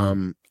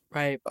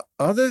 Right.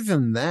 Other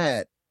than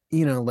that,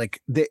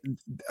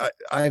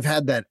 I've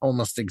had that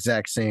almost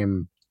exact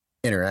same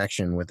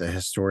interaction with a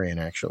historian,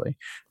 actually.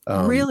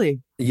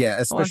 Really? Yeah,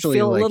 especially I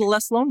feel a little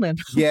less lonely.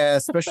 Yeah,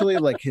 especially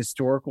like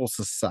historical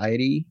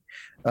society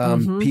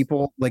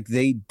people, like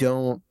they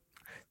don't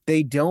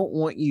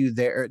want you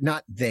there.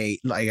 Not they,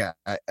 like I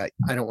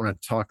don't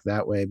want to talk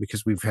that way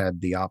because we've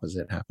had the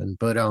opposite happen,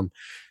 but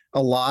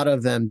a lot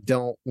of them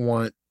don't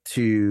want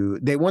to.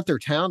 They want their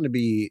town to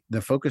be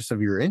the focus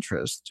of your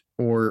interest,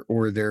 or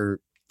their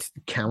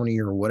county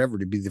or whatever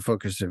to be the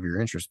focus of your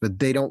interest, but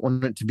they don't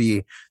want it to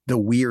be the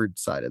weird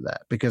side of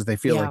that, because they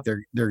feel like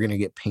they're going to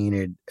get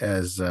painted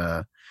as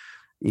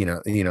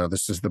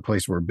this is the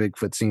place where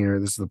Bigfoot's seen, or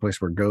this is the place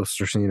where ghosts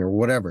are seen, or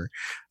whatever.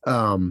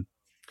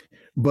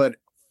 But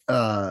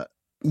I've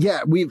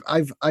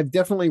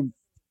definitely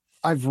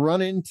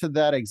run into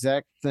that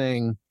exact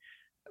thing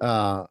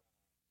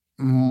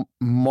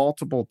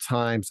multiple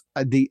times.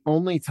 The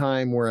only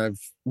time where I've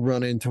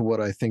run into what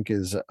I think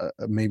is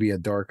maybe a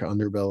dark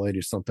underbelly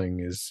to something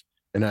is,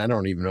 and I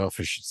don't even know if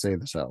I should say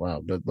this out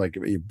loud, but like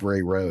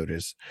Bray Road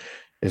is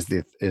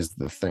the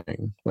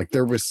thing. Like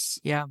there were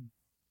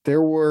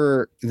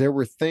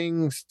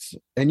things,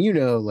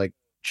 and like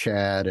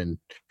Chad and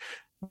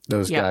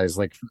those guys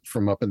like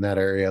from up in that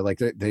area, like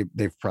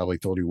they've probably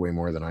told you way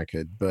more than I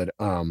could, but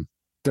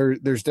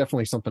there's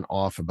definitely something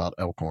off about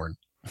Elkhorn,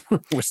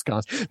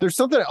 Wisconsin. There's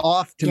something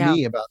off to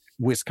me about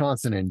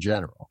Wisconsin in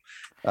general.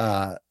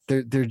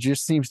 There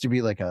just seems to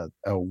be like a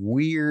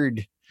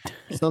weird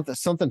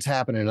something's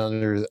happening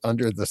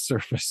under the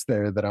surface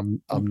there that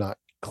I'm not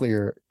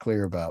clear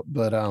about,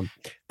 but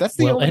that's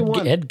the only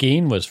one. Ed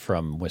Gein was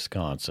from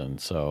Wisconsin,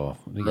 so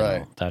you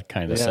know, that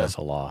kind of says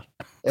a lot.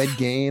 Ed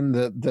Gein,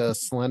 the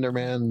Slender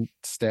Man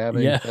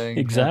stabbing thing,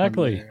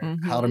 exactly.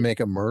 How to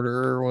Make a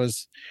Murderer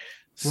was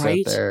set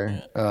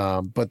there,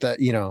 but that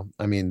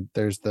I mean,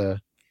 there's the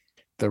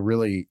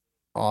really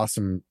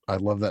awesome. I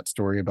love that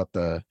story about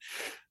the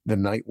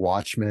night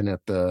watchman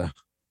at the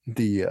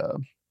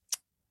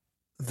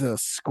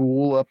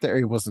school up there.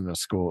 It wasn't a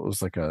school; it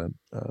was like a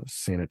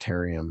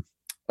sanitarium.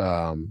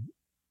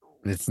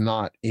 It's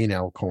not in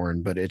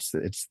Elkhorn, but it's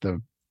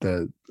the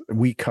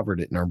we covered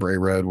it in our Bray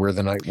Road, where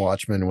the night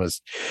watchman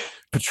was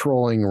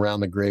patrolling around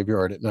the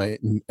graveyard at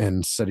night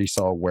and said he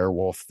saw a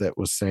werewolf that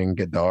was saying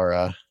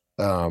Gadara.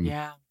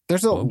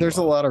 There's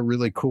a lot of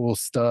really cool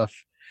stuff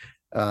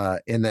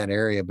in that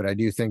area, but I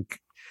do think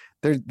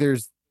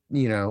there's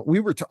we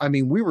were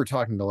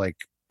talking to like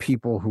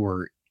people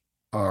who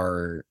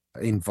are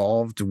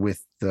involved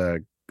with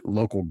the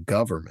local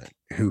government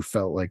who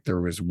felt like there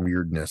was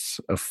weirdness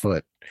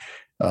afoot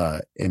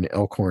in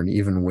Elkhorn,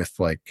 even with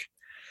like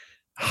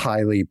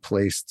highly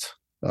placed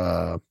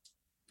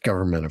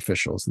government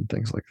officials and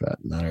things like that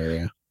in that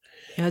area.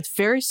 Yeah, it's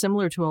very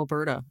similar to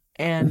Alberta.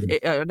 And,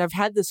 and I've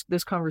had this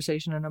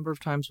conversation a number of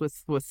times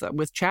with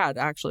Chad,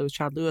 actually, with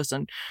Chad Lewis,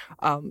 and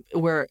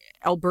where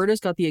Alberta's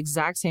got the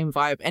exact same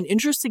vibe. And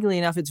interestingly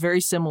enough, it's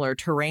very similar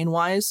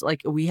terrain-wise.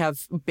 Like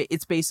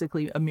it's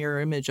basically a mirror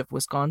image of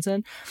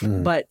Wisconsin,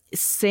 but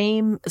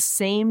same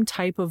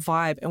type of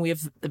vibe. And we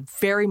have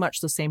very much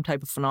the same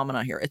type of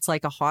phenomena here. It's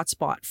like a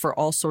hotspot for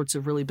all sorts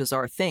of really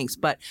bizarre things.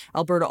 But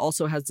Alberta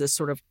also has this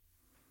sort of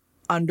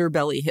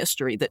underbelly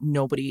history that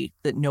nobody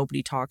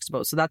talks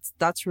about. So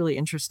that's really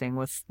interesting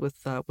with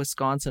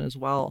Wisconsin as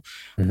well.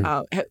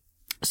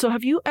 So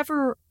have you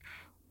ever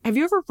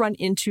run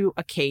into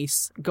a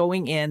case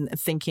going in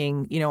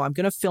thinking, I'm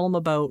going to film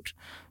about,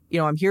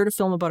 I'm here to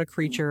film about a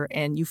creature,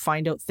 and you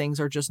find out things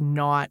are just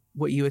not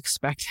what you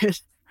expected?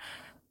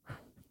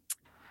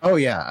 Oh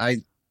yeah.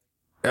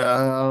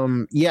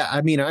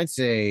 I mean, I'd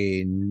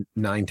say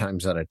 9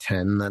 times out of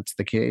 10 that's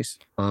the case,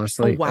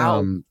 honestly. Oh,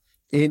 wow.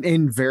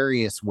 In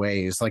various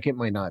ways. Like it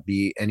might not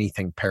be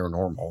anything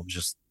paranormal,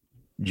 just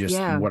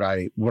what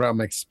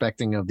I'm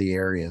expecting of the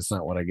area is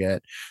not what I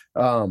get.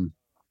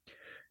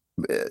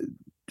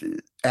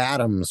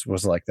 Adams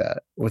was like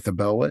that with the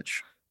Bell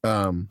Witch.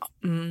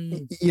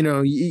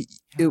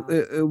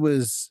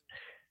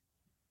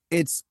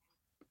 It's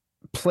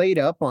played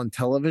up on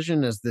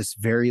television as this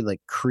very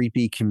like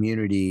creepy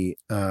community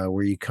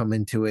where you come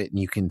into it and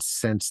you can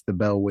sense the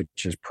Bell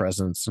Witch's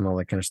presence and all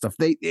that kind of stuff.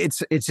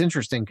 It's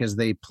interesting because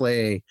they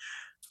play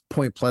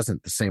Point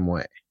Pleasant the same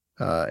way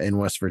in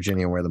West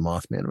Virginia, where the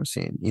Mothman was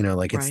seen.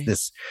 It's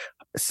this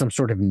some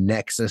sort of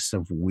nexus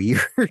of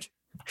weird,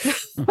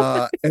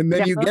 and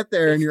then you get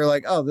there and you're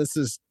like, oh, this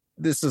is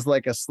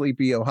like a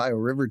sleepy Ohio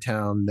River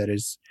town that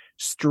is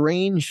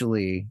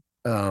strangely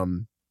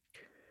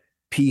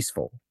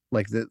peaceful.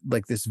 Like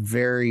this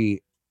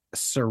very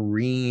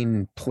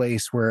serene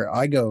place where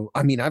I go.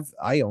 I mean, I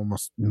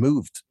almost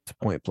moved to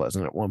Point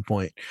Pleasant at one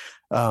point,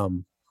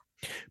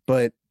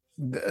 but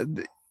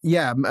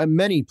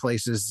many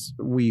places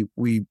we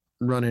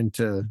run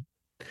into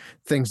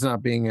things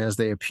not being as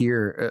they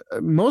appear.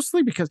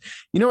 Mostly because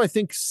I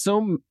think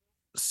so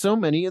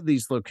many of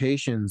these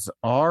locations,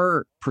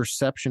 our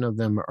perception of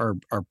them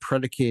are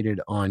predicated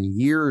on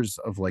years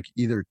of like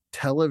either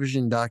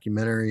television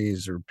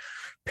documentaries or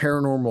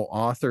paranormal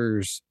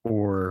authors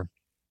or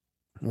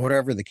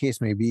whatever the case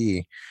may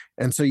be.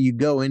 And so you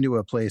go into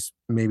a place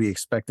maybe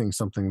expecting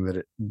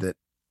something that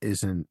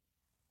isn't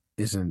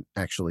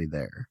actually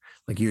there.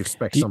 Like you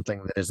expect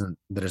something that isn't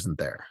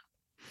there.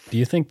 Do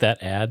you think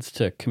that adds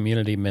to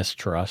community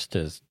mistrust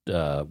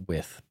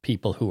with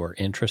people who are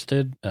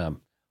interested?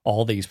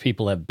 All these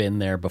people have been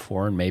there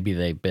before, and maybe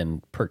they've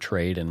been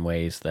portrayed in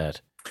ways that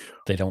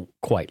they don't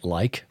quite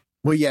like.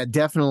 Well, yeah,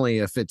 definitely.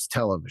 If it's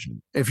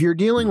television, if you're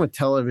dealing with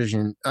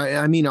television,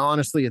 I mean,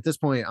 honestly, at this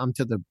point, I'm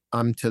to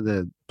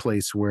the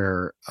place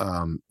where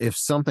if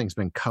something's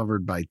been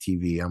covered by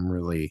TV, I'm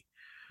really,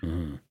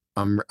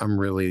 I'm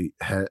really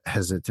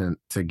hesitant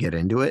to get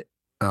into it.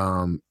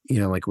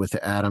 Like with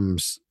the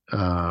Adams,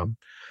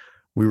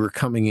 we were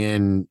coming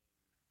in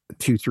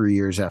 2-3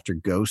 years after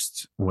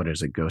Ghost. What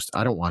is it? Ghost.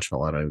 I don't watch a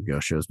lot of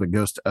ghost shows, but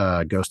Ghost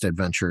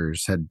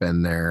Adventures had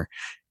been there,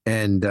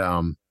 and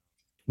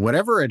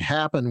whatever had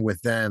happened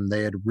with them,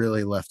 they had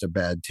really left a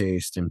bad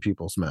taste in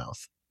people's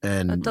mouth.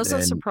 And that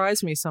doesn't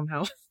surprise me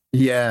somehow.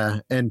 Yeah,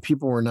 and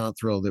people were not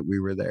thrilled that we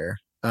were there.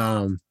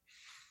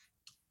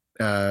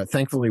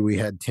 Thankfully, we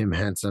had Tim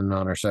Henson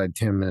on our side.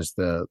 Tim is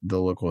the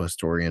local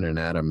historian in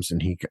Adams,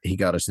 and he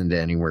got us into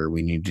anywhere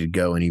we needed to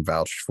go, and he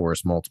vouched for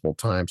us multiple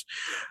times.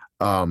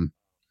 But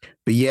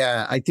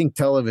yeah, I think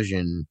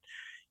television,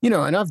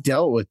 and I've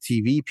dealt with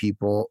TV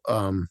people.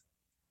 You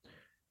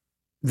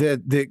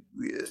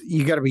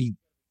got to be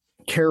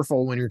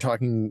careful when you're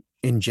talking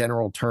in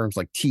general terms,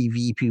 like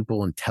TV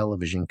people and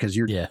television, because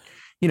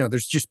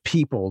there's just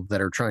people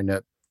that are trying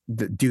to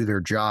do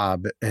their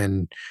job,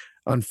 and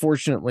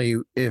unfortunately,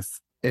 if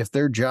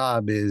their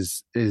job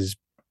is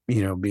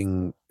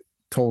being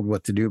told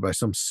what to do by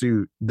some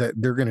suit, that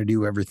they're going to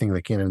do everything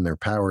they can in their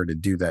power to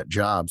do that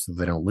job so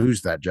they don't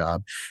lose that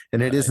job.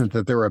 And it isn't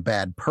that they're a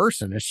bad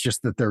person; it's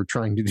just that they're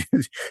trying to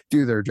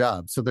do their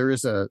job. So there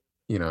is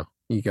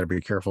you got to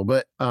be careful.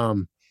 But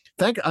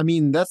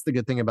that's the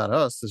good thing about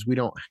us is we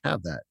don't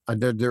have that.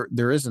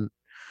 There isn't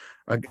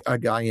a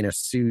guy in a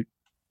suit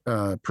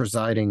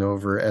presiding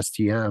over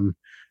STM.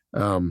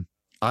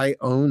 I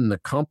own the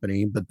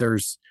company, but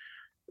there's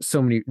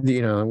so many,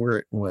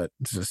 we're at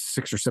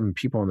 6 or 7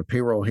 people on the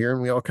payroll here,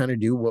 and we all kind of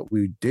do what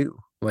we do.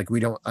 Like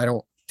I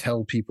don't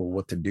tell people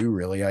what to do,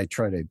 really. I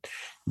try to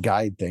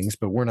guide things,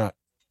 but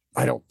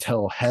I don't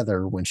tell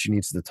Heather when she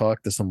needs to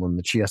talk to someone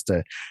that she has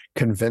to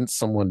convince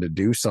someone to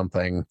do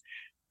something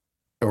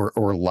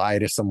or lie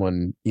to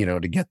someone, to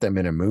get them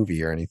in a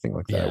movie or anything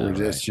like that.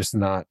 It's just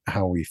not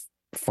how we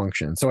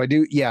function. So I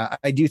do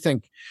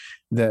think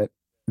that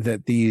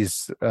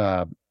these,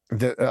 a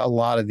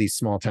lot of these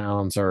small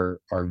towns are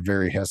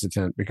very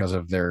hesitant because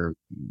of their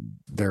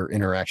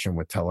interaction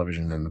with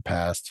television in the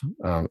past,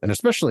 and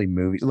especially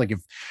movies. Like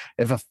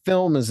if a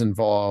film is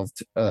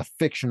involved, a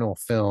fictional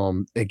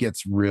film, it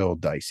gets real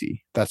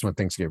dicey. That's when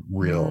things get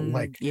real.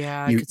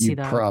 You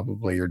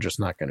probably are just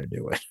not going to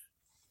do it.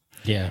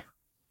 Yeah.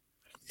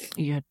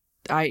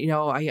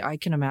 I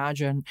can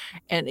imagine,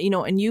 and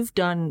and you've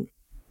done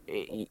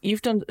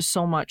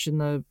so much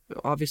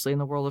obviously in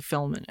the world of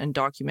film and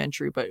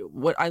documentary, but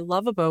what I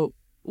love about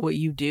what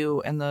you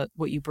do and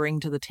what you bring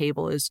to the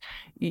table is,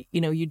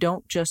 you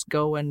don't just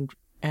go and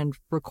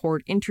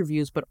record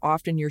interviews, but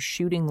often you're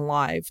shooting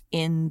live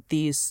in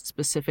these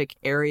specific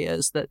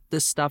areas that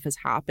this stuff has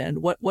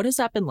happened. What has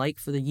that been like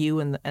for you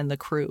and the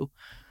crew?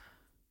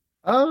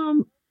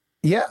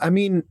 Yeah, I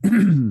mean,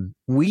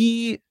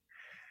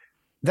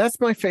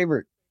 that's my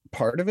favorite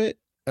part of it,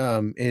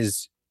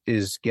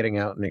 is getting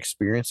out and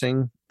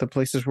experiencing the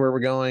places where we're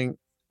going.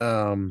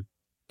 And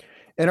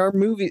our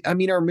movies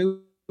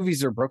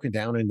are broken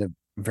down into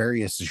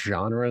various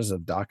genres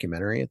of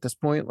documentary at this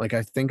point. Like,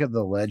 I think of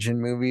the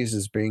Legend movies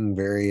as being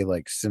very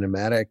like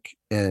cinematic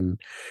and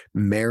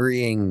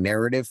marrying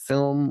narrative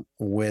film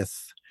with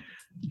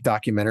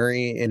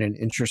documentary in an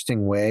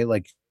interesting way.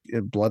 Like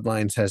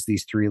Bloodlines has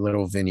these 3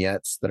 little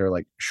vignettes that are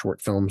like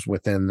short films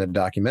within the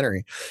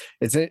documentary.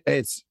 It's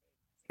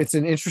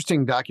an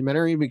interesting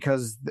documentary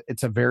because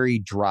it's a very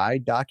dry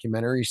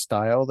documentary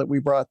style that we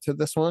brought to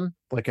this one.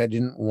 Like, I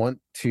didn't want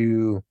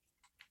to,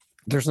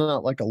 there's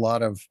not like a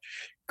lot of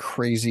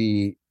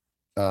crazy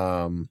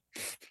visuals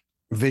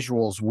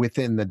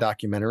within the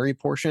documentary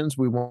portions.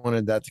 We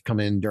wanted that to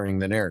come in during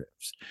the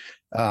narratives.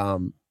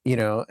 But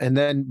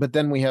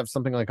then we have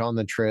something like On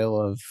the Trail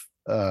of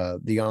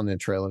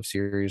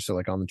series. So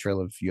like On the Trail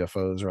of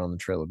UFOs or On the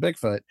Trail of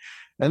Bigfoot.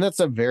 And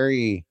that's a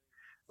very,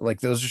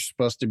 like, those are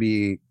supposed to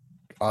be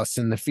us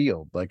in the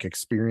field, like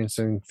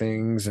experiencing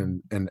things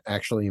and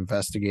actually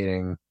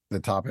investigating the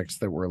topics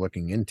that we're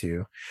looking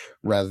into,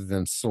 rather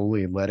than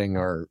solely letting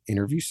our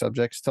interview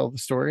subjects tell the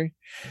story.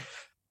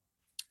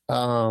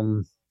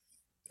 And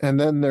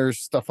then there's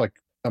stuff like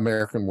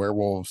American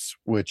Werewolves,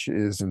 which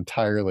is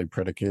entirely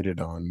predicated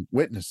on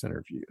witness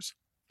interviews.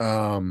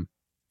 And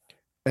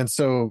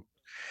so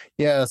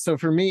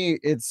for me,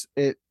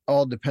 it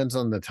all depends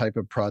on the type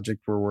of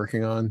project we're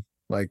working on.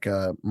 Like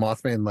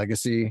Mothman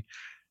Legacy,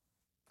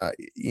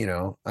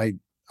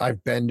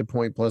 I've been to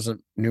Point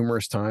Pleasant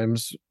numerous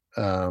times.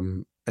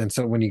 And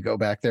so when you go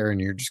back there and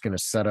you're just going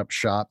to set up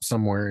shop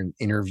somewhere and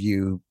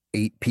interview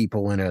 8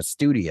 people in a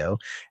studio,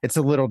 it's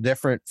a little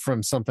different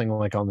from something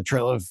like On the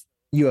Trail of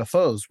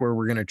UFOs, where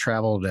we're going to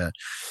travel to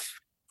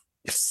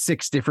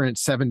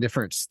 7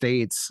 different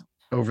states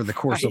over the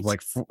course of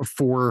like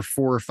 4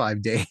 or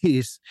 5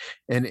 days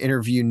and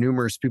interview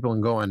numerous people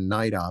and go on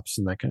night ops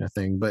and that kind of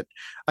thing. But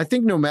I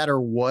think no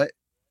matter what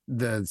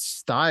the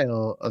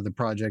style of the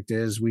project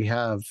is, we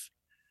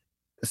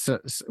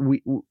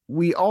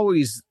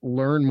always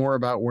learn more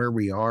about where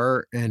we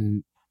are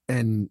and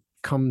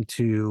come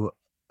to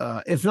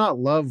if not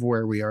love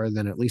where we are,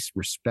 then at least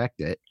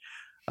respect it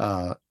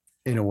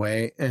in a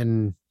way.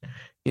 And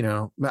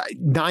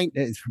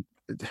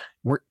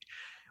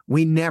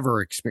we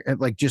never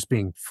experience, like, just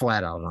being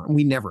flat out on,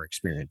 we never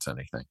experience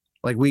anything.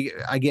 Like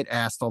I get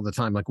asked all the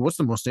time, like, what's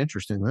the most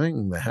interesting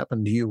thing that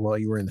happened to you while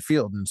you were in the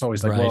field? And it's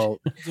always like, Right. well,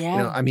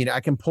 Yeah. I mean, I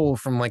can pull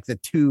from like the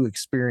 2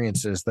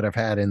 experiences that I've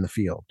had in the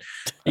field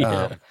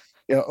Yeah.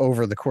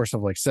 over the course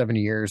of like 7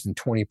 years and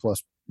 20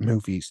 plus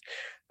movies.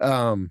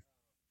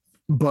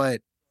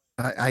 But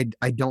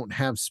I don't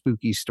have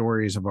spooky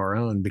stories of our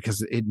own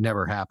because it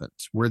never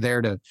happens. We're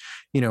there to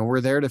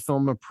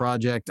film a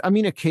project. I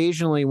mean,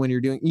 occasionally when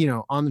you're doing,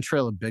 On the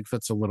Trail of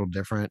Bigfoot's a little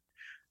different.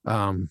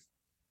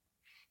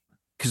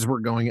 Because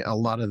a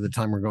lot of the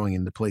time we're going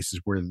into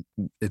places where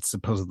it's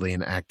supposedly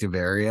an active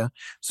area.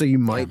 So you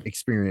might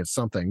experience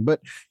something, but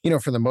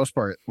for the most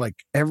part, like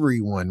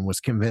everyone was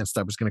convinced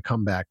I was going to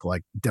come back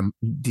like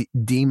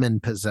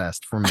demon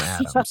possessed from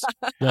Adams.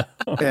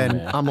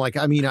 And I'm like,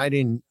 I mean, I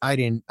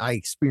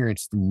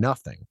experienced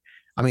nothing.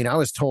 I mean, I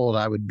was told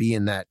I would be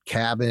in that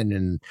cabin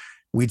and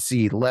we'd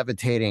see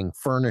levitating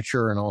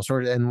furniture and all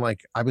sorts. And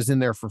like, I was in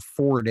there for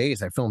 4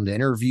 days. I filmed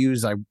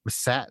interviews. I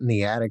sat in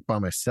the attic by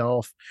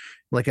myself.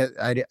 Like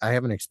I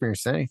haven't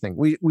experienced anything.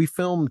 We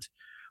filmed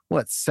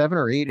 7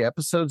 or 8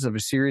 episodes of a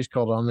series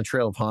called On the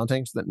Trail of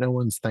Hauntings that no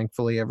one's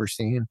thankfully ever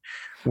seen,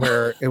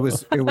 where it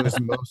was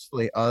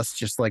mostly us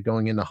just like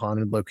going into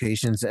haunted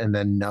locations and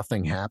then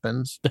nothing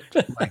happens.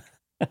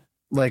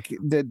 like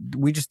that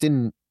we just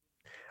didn't.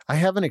 I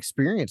haven't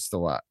experienced a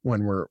lot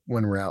when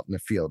we're out in the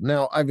field.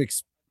 Now I've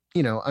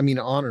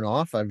on and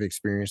off, I've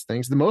experienced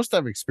things. The most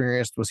I've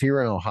experienced was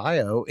here in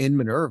Ohio, in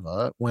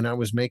Minerva, when I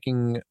was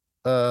making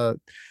a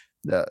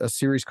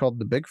series called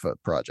The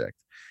Bigfoot Project.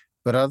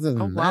 But other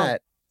than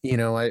that,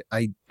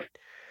 I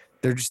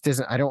there just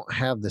isn't. I don't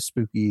have the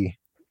spooky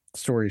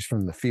stories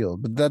from the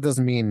field. But that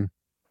doesn't mean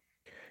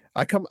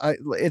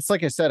it's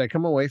like I said, I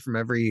come away from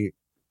every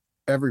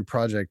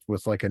project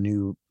with like a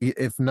new,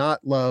 if not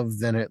love,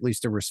 then at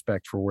least a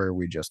respect for where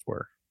we just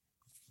were.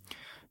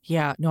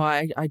 Yeah, no,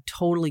 I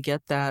totally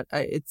get that.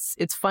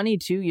 It's funny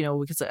too,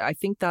 because I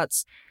think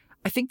that's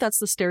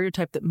the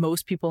stereotype that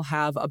most people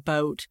have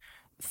about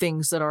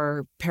things that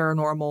are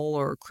paranormal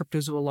or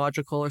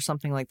cryptozoological or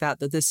something like that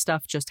this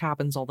stuff just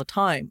happens all the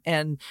time,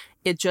 and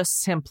it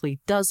just simply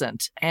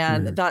doesn't.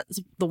 And that's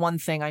the one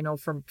thing I know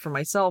for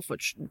myself,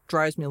 which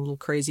drives me a little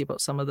crazy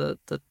about some of the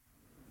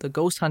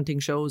ghost hunting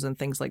shows and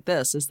things like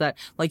this, is that,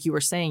 like you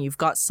were saying, you've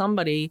got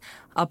somebody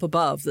up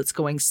above that's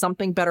going,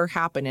 something better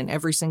happen in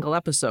every single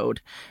episode.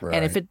 Right.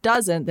 And if it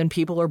doesn't, then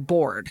people are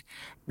bored.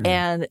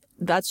 And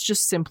that's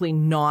just simply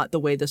not the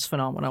way this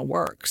phenomenon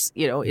works.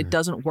 It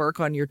doesn't work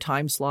on your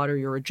time slot or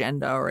your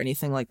agenda or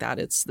anything like that.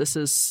 This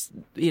is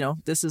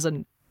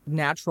a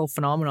natural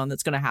phenomenon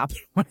that's going to happen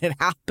when it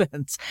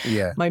happens.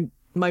 Yeah.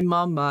 My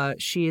mom,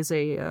 she is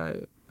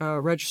a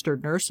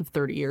registered nurse of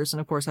 30 years. And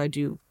of course I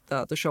do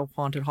the show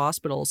Haunted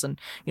Hospitals. And,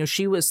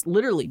 she was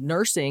literally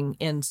nursing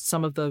in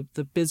some of the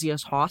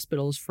busiest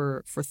hospitals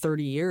for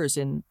 30 years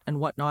and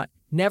whatnot,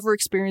 never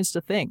experienced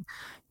a thing,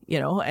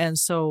 and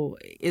so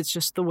it's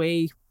just the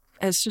way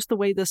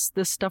this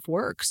stuff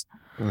works.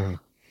 Mm-hmm.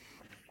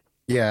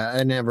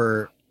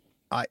 Yeah.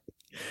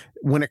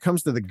 When it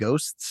comes to the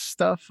ghost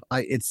stuff,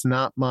 it's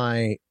not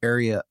my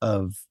area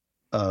of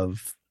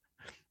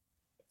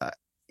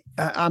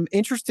I'm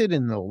interested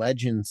in the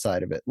legend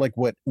side of it, like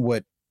what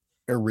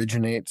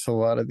originates a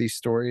lot of these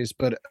stories.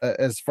 But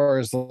as far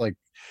as like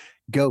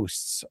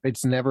ghosts,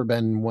 it's never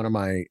been one of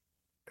my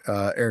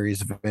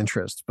areas of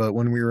interest. But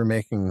when we were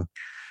making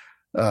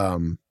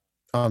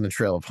On the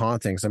Trail of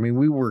Hauntings, I mean,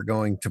 we were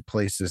going to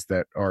places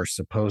that are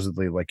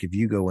supposedly like, if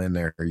you go in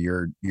there,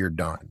 you're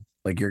done.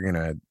 Like you're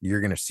gonna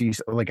see.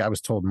 Like I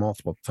was told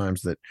multiple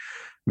times that,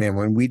 man,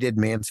 when we did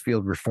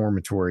Mansfield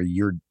Reformatory,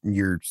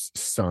 you're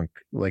sunk.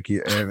 Like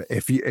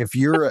if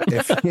you're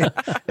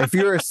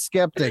a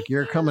skeptic,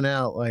 you're coming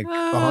out like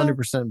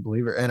 100%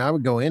 believer. And I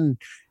would go in,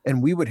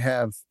 and we would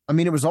have. I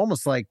mean, it was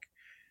almost like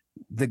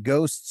the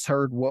ghosts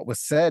heard what was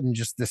said and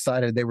just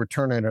decided they were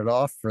turning it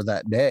off for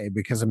that day,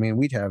 because I mean,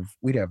 we'd have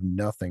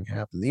nothing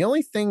happen. The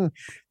only thing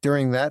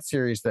during that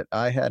series that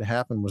I had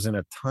happen was in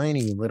a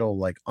tiny little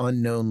like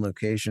unknown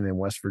location in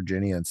West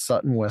Virginia, in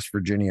Sutton, West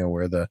Virginia,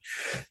 where the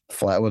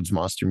Flatwoods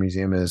Monster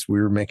Museum is.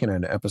 We were making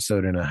an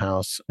episode in a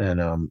house,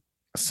 and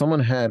someone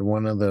had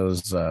one of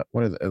those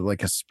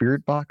like a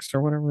spirit box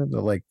or whatever,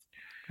 the like,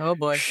 oh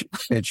boy,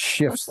 it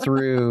shifts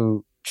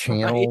through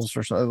channels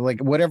or something, like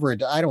whatever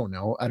I don't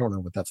know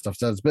what that stuff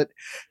does, but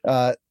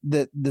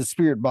the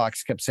spirit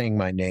box kept saying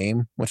my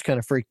name, which kind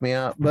of freaked me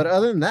out. But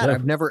other than that,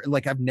 I've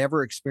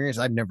never experienced,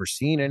 I've never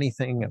seen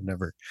anything. I've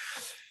never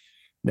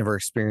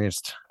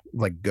experienced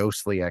like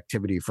ghostly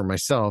activity for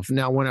myself.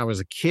 Now, when I was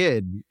a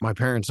kid, my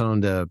parents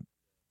owned a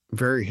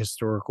very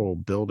historical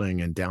building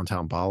in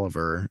downtown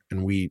Bolivar,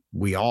 and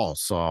we all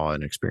saw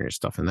and experienced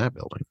stuff in that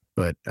building.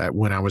 But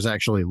when I was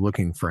actually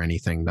looking for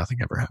anything, nothing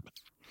ever happened.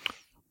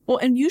 Well,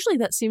 and usually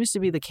that seems to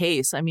be the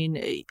case. I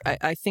mean,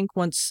 I think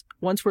once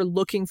we're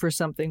looking for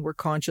something, we're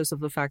conscious of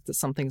the fact that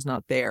something's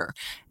not there.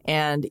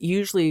 And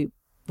usually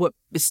what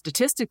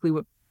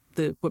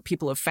what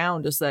people have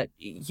found is that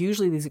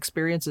usually these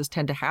experiences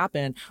tend to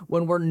happen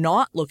when we're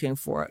not looking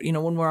for it,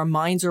 when our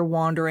minds are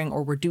wandering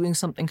or we're doing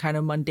something kind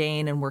of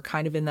mundane and we're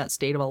kind of in that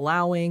state of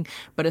allowing.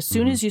 But as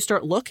soon as you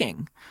start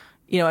looking,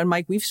 and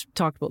Mike, we've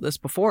talked about this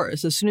before,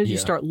 is as soon as you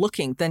start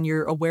looking, then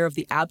you're aware of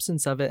the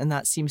absence of it. And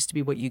that seems to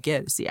be what you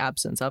get, is the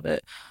absence of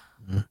it.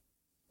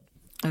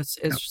 It's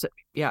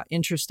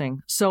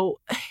interesting. So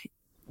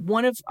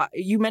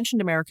you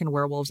mentioned American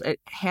Werewolves. It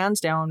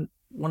hands down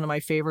one of my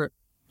favorite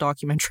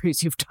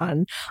documentaries you've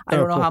done. I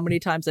don't know how many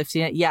times I've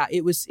seen it. Yeah,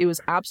 it was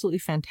absolutely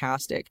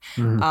fantastic.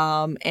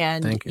 And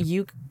Thank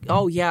you.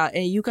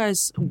 And you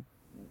guys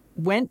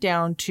went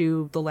down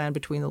to the Land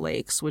Between the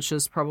Lakes, which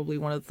is probably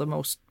one of the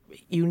most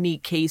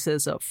unique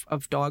cases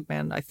of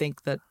dogman, I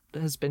think, that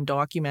has been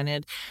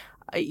documented.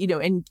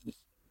 And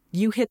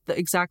you hit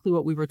exactly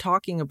what we were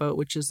talking about,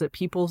 which is that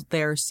people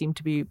there seem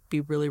to be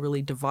really,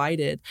 really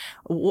divided.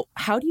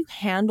 How do you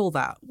handle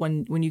that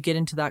when you get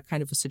into that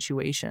kind of a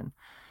situation?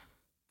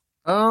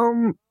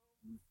 I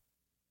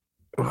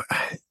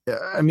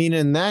mean,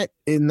 in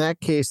that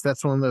case,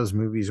 that's one of those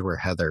movies where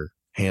Heather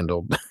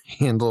handled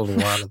a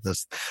lot of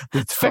this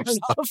type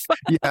stuff.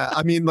 Yeah,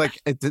 I mean,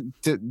 like,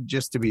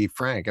 just to be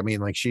frank, I mean,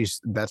 like,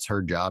 that's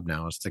her job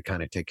now, is to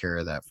kind of take care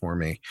of that for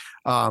me.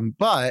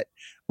 But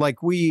like,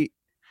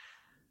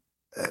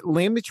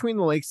 Land Between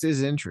the Lakes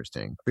is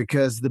interesting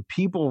because the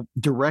people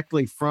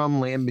directly from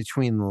Land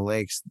Between the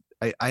Lakes,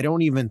 I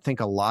don't even think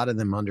a lot of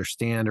them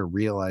understand or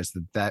realize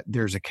that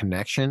there's a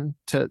connection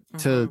to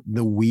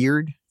the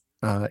weird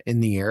in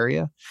the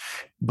area.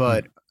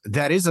 But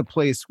that is a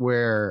place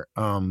where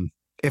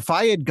if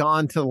I had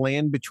gone to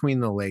Land Between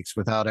the Lakes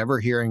without ever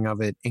hearing of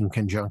it in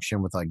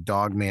conjunction with like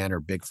Dogman or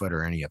Bigfoot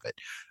or any of it,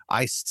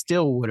 I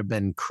still would have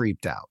been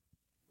creeped out.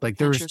 Like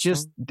there's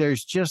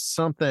just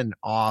something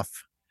off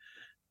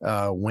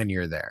when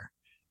you're there.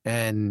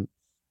 And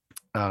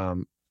I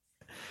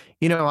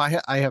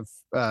have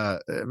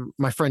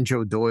my friend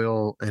Joe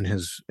Doyle and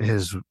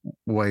his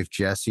wife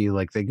Jessie,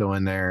 like, they go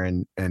in there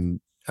and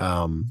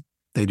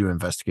they do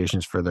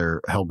investigations for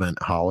their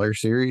Hellbent Holler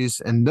series,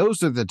 and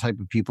those are the type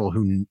of people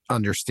who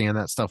understand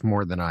that stuff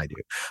more than I do.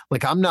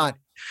 Like, I'm not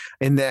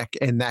in that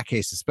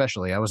case,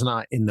 especially, I was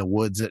not in the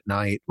woods at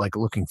night like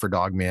looking for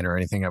Dogman or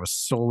anything. I was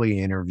solely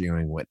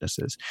interviewing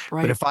witnesses.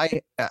 Right. But if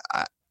I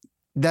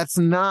that's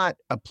not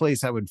a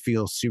place I would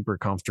feel super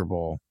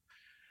comfortable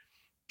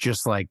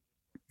just like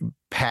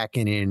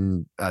packing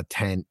in a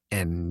tent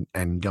and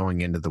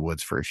going into the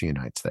woods for a few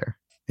nights there.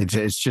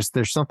 It's just,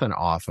 there's something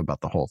off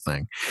about the whole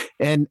thing.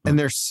 And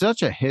there's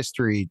such a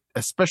history,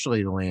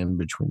 especially the Land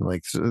Between the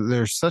Lakes.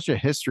 There's such a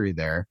history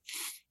there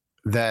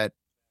that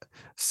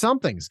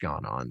something's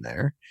gone on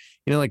there.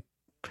 Like,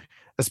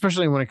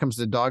 especially when it comes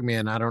to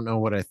Dogman, I don't know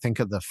what I think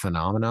of the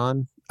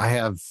phenomenon. I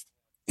have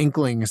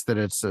inklings that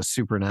it's a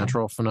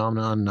supernatural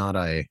phenomenon, not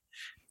a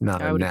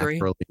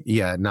natural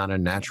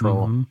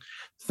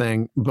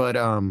thing. But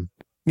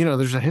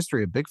there's a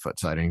history of Bigfoot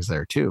sightings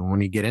there too. When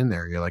you get in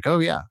there, you're like, oh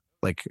yeah,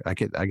 like I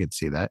could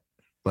see that.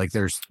 Like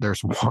there's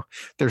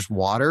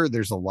water,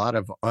 there's a lot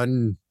of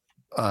uninhabited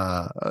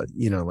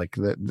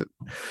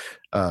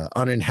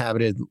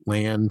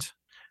land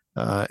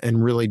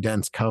and really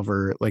dense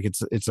cover. Like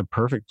it's a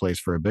perfect place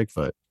for a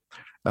Bigfoot.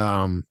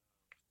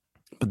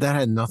 But that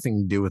had nothing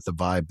to do with the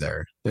vibe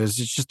there. It's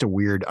just a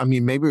weird, I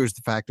mean, maybe it was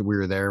the fact that we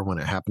were there when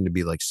it happened to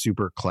be like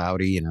super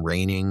cloudy and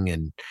raining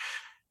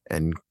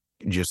and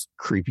just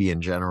creepy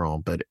in general,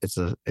 but it's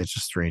a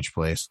strange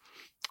place.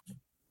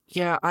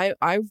 Yeah,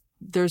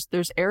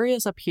 there's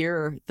areas up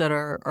here that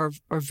are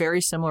very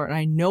similar, and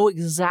I know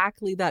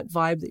exactly that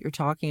vibe that you're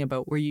talking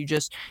about, where you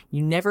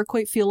never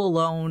quite feel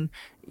alone.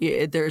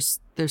 There's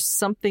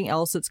something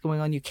else that's going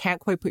on. You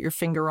can't quite put your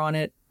finger on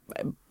it.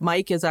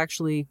 Mike is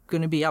actually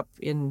going to be up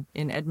in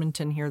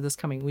Edmonton here this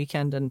coming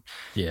weekend, and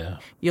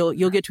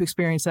you'll get to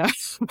experience that,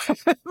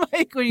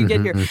 Mike, when you get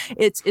here.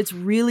 It's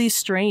really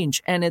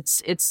strange, and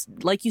it's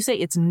like you say,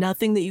 it's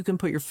nothing that you can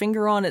put your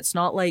finger on. It's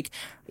not like,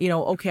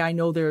 okay, I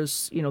know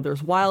there's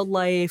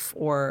wildlife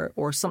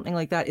or something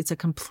like that. It's a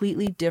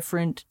completely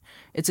different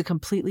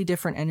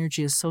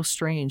energy. It's so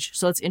strange.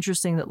 So it's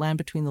interesting that Land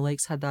Between the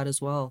Lakes had that as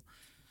well.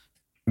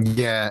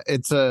 Yeah,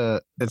 it's an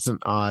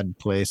odd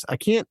place. I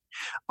can't,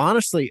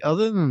 honestly,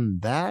 other than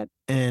that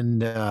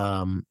and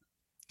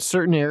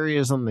certain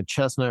areas on the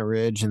Chestnut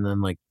Ridge and then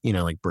like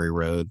Bray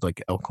Road,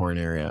 like Elkhorn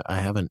area, I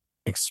haven't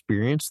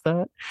experienced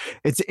that.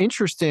 It's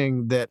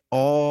interesting that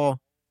all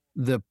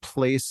the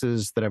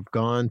places that I've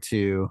gone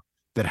to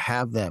that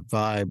have that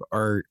vibe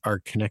are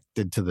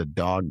connected to the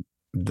Dogman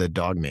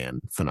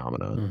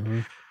phenomenon.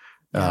 Mm-hmm.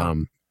 Yeah.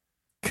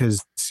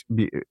 Because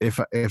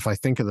if I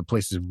think of the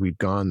places we've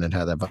gone that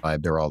had that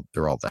vibe, they're all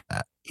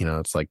that.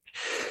 It's like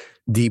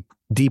deep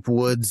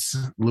woods,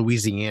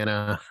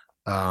 Louisiana,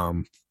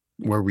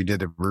 where we did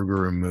the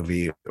Rougarou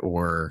movie,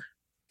 or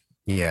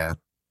the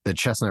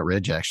Chestnut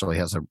Ridge actually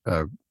has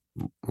a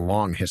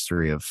long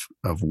history of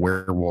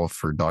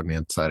werewolf or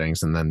Dogman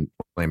sightings, and then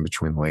Land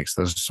Between the Lakes.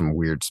 Those are some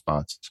weird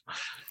spots.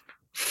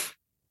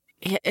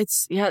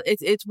 It's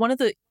one of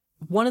the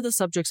one of the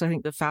subjects I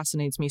think that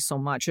fascinates me so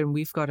much, and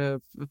we've got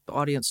the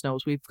audience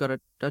knows, we've got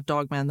a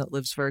dog man that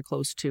lives very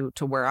close to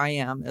where I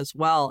am as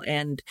well.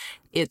 And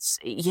it's,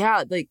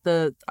 like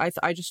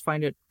I just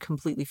find it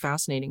completely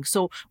fascinating.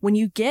 So when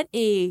you get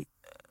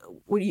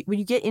when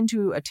you get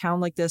into a town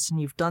like this and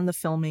you've done the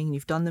filming,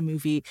 you've done the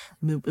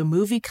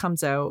movie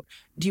comes out,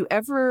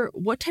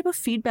 what type of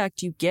feedback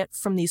do you get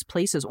from these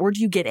places? Or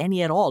do you get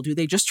any at all? Do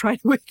they just try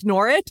to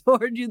ignore it,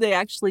 or do they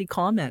actually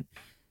comment?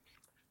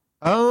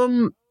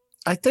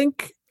 I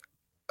think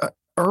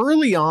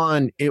early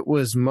on it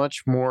was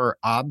much more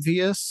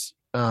obvious,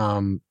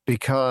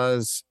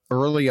 because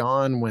early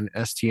on when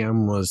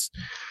STM was,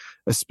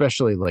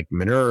 especially like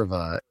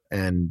Minerva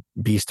and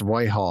Beast of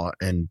Whitehall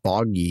and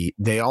Boggy,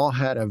 they all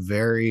had a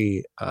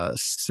very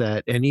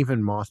set, and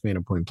even Mothman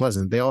and Point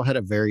Pleasant, they all had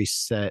a very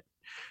set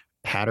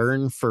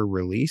pattern for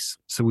release.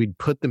 So we'd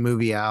put the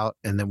movie out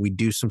and then we'd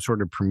do some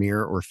sort of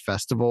premiere or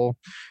festival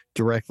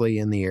directly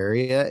in the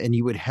area, and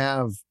you would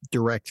have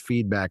direct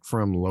feedback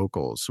from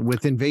locals.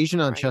 With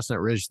Invasion on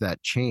Chestnut Ridge,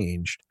 that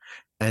changed,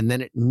 and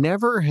then it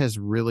never has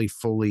really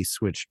fully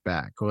switched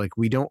back. Like,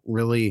 we don't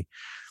really,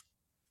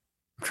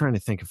 I'm trying to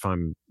think if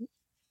I'm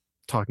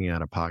talking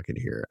out of pocket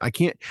here.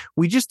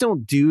 We just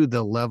don't do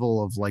the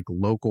level of like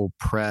local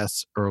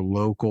press or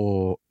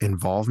local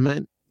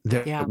involvement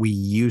that we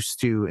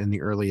used to in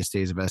the earliest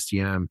days of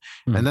STM.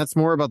 And that's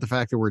more about the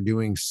fact that we're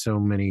doing so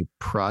many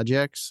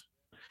projects,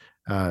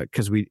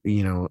 because we,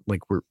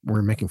 like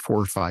we're making 4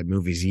 or 5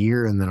 movies a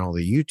year, and then all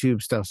the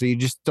YouTube stuff. So you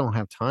just don't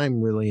have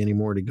time really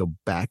anymore to go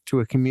back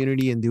to a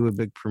community and do a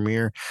big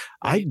premiere.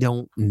 I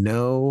don't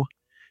know.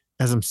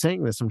 As I'm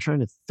saying this, I'm trying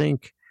to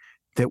think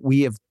that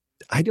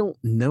I don't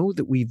know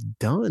that we've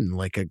done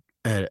like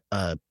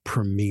a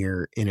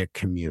premiere in a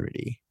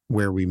community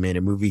where we made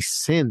a movie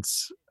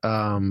since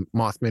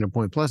Mothman and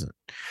Point Pleasant.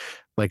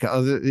 Like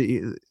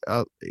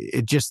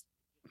it just,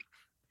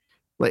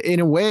 like, in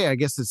a way, I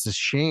guess it's a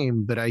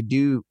shame, but I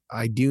do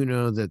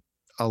know that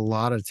a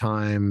lot of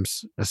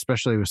times,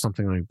 especially with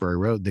something like Bray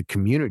Road, the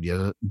community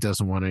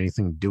doesn't want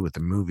anything to do with the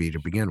movie to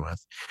begin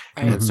with.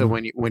 And so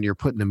when you're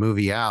putting the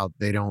movie out,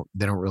 they don't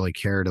really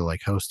care to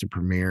like host a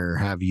premiere or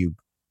have you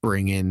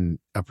bring in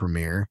a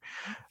premiere.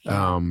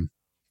 And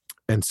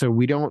so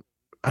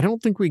I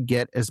don't think we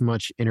get as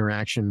much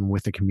interaction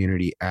with the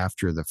community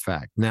after the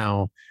fact.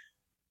 Now,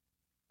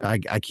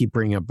 I keep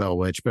bringing up Bell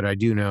Witch, but I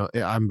do know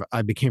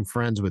I became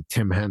friends with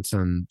Tim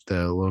Henson,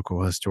 the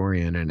local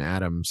historian in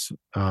Adams,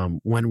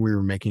 when we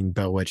were making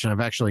Bell Witch, and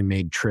I've actually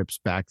made trips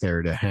back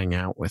there to hang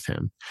out with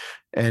him.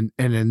 And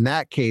in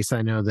that case,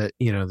 I know that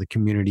the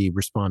community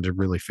responded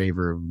really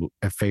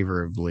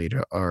favorably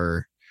to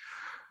our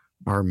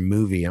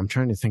movie. I'm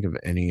trying to think of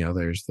any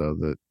others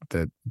though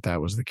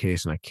that was the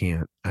case, and I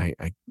can't.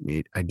 I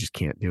just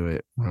can't do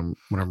it when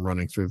I'm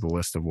running through the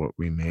list of what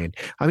we made.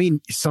 I mean,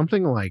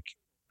 something like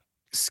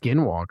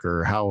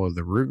Skinwalker, Howl of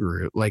the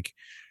Rougarou, like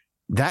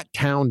that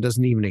town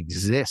doesn't even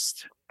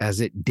exist as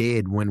it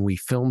did when we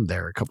filmed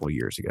there a couple of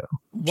years ago.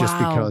 Wow. Just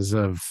because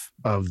of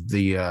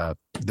the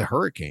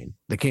hurricane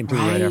that came through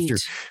right after.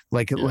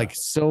 Like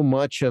so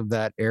much of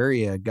that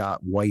area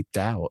got wiped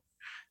out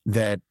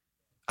that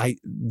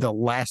the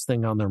last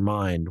thing on their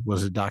mind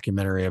was a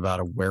documentary about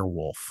a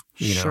werewolf,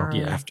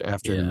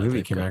 after the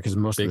movie came out, because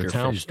most of the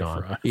town's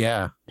gone.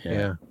 Yeah.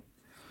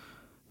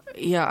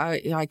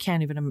 I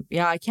can't even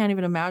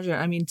imagine.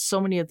 I mean,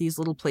 so many of these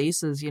little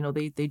places,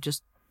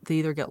 they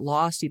either get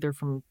lost either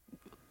from,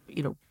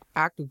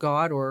 act of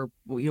God or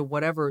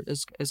whatever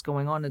is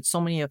going on. And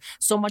so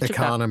much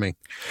economy.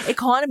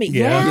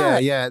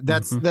 Yeah.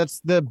 That's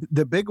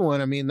the big one.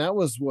 I mean, that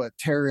was what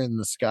Terror in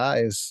the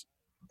Skies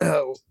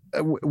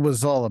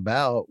was all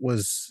about,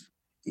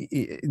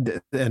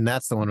 and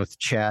that's the one with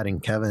Chad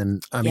and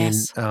Kevin. I mean,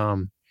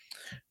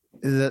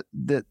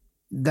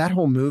 that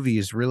whole movie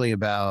is really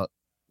about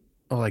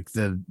like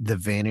the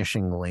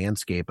vanishing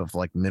landscape of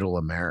like middle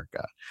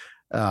America,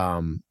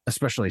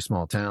 especially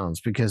small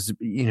towns, because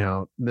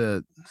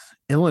the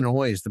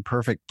Illinois is the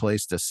perfect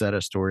place to set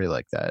a story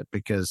like that,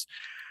 because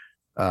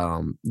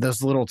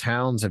those little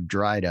towns have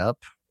dried up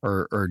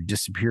or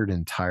disappeared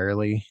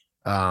entirely.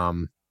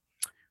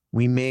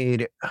 We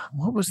made,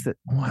 what was the,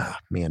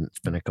 man, it's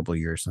been a couple of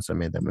years since I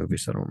made that movie,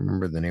 so I don't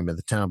remember the name of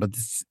the town, but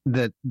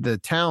the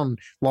town,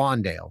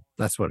 Lawndale,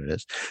 that's what it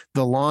is.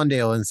 The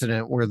Lawndale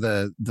incident where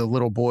the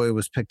little boy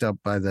was picked up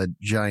by the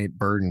giant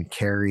bird and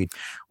carried.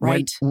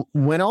 Right.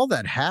 When all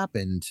that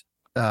happened,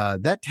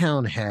 that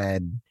town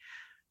had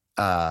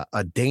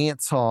a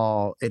dance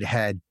hall. It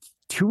had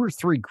 2 or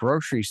 3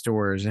 grocery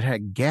stores. It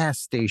had gas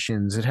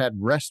stations. It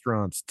had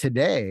restaurants.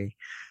 Today,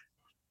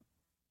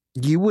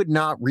 you would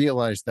not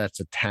realize that's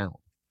a town.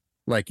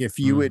 Like if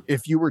you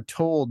were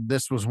told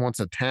this was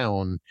once a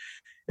town,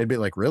 it'd be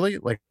like, really?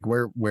 Like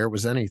where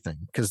was anything?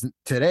 Because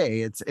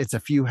today it's a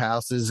few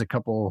houses, a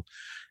couple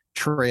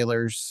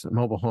trailers,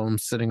 mobile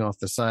homes sitting off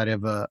the side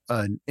of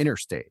an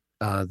interstate.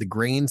 The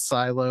grain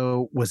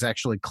silo was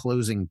actually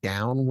closing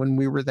down when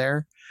we were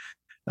there,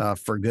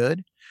 for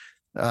good.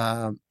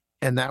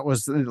 And that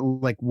was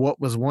like what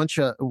was once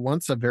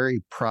a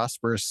very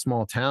prosperous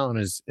small town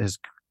is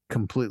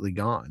completely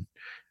gone.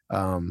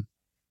 And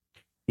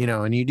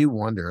you do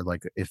wonder,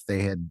 like, if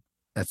they had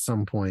at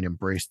some point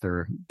embraced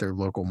their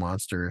local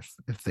monster,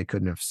 if they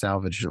couldn't have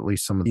salvaged at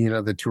least some of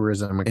the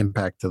tourism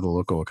impact to the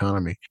local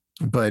economy.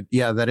 But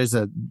yeah, that is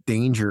a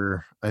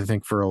danger, I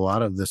think, for a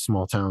lot of the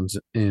small towns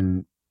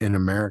in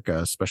America,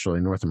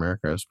 especially North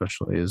America,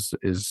 especially is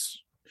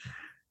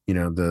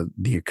the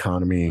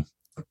economy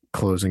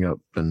closing up,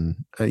 and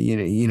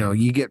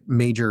you get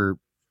major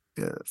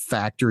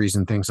factories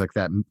and things like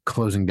that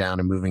closing down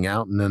and moving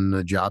out, and then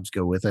the jobs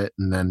go with it,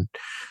 and then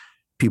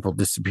people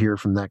disappear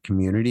from that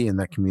community, and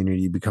that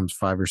community becomes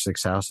 5 or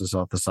 6 houses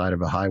off the side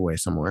of a highway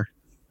somewhere.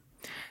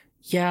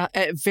 Yeah,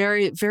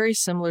 very, very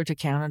similar to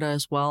Canada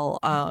as well.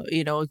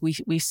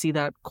 We see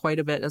that quite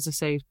a bit, as I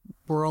say,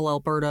 rural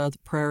Alberta, the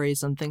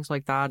prairies and things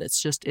like that.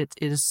 It's just, it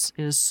is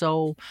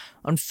so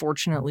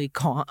unfortunately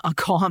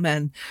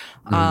common.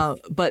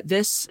 But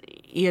this,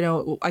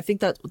 I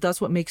think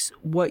that's what makes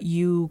what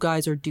you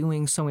guys are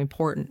doing so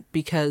important,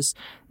 because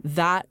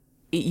that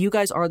you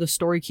guys are the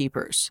story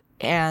keepers,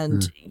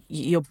 and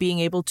being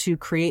able to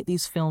create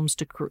these films,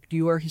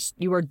 you are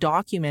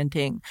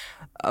documenting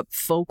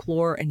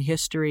folklore and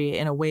history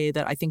in a way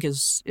that I think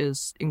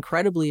is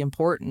incredibly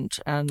important.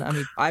 And I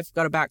mean, I've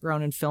got a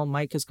background in film.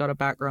 Mike has got a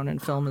background in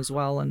film as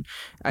well, and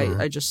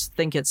I just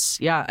think it's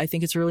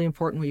really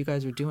important what you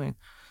guys are doing.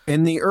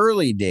 In the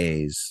early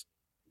days,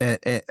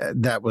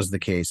 that was the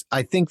case.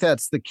 I think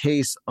that's the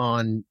case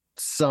on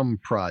some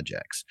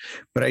projects,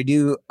 but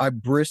I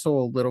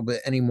bristle a little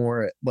bit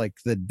anymore at like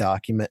the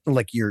document,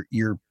 like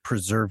you're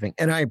preserving,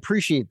 and I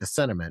appreciate the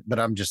sentiment, but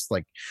I'm just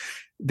like,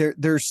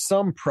 there's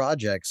some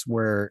projects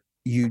where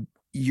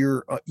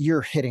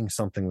you're hitting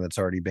something that's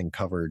already been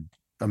covered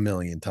a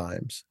million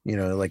times,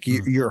 like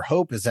your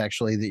hope is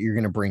actually that you're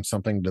going to bring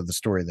something to the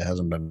story that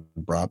hasn't been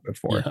brought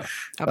before. Yeah,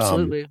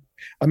 absolutely.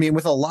 I mean,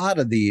 with a lot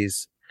of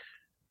these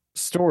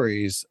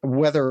stories,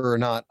 whether or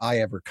not I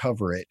ever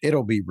cover it,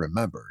 it'll be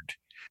remembered.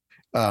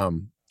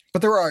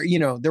 But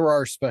there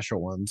are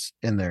special ones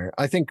in there.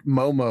 I think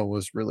Momo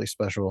was really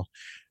special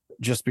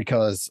just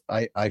because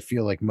I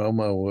feel like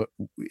Momo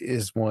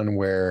is one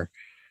where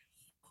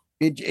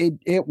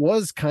it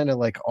was kind of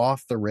like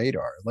off the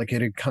radar. Like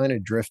it had kind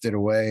of drifted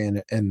away,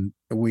 and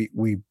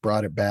we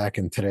brought it back,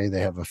 and today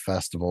they have a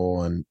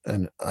festival,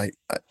 and I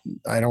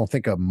don't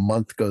think a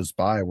month goes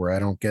by where I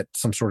don't get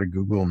some sort of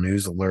Google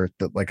News alert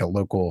that like a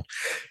local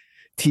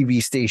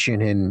TV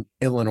station in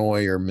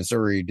Illinois or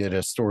Missouri did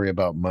a story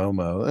about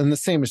Momo. And the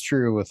same is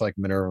true with like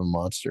Minerva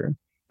Monster.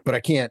 But I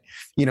can't,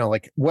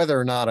 like whether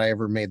or not I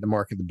ever made the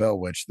Mark of the Bell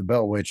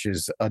Witch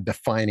is a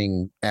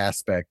defining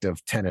aspect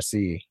of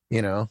Tennessee,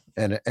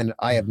 and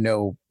I have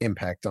no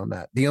impact on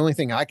that. The only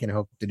thing I can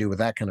hope to do with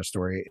that kind of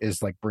story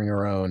is like bring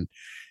our own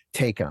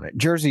take on it.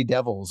 Jersey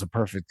Devil is a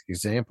perfect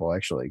example,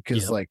 actually,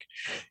 because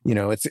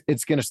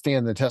it's going to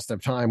stand the test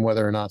of time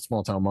whether or not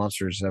Small Town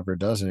Monsters ever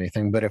does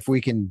anything. But if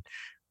we can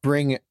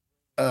bring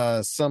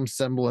some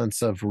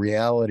semblance of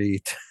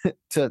reality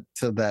to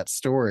that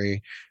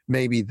story,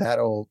 maybe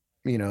that'll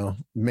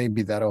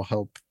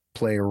help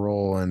play a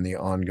role in the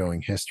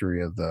ongoing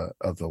history of the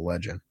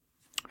legend.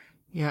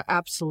 Yeah,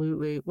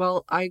 absolutely.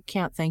 Well, I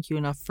can't thank you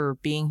enough for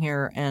being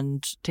here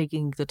and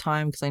taking the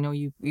time, because I know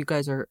you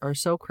guys are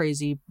so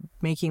crazy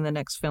making the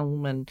next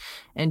film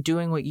and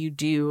doing what you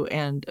do.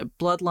 And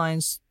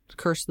Bloodlines,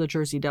 Curse of the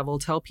Jersey Devil,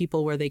 tell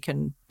people where they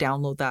can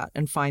download that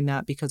and find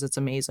that, because it's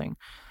amazing.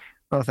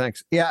 Oh,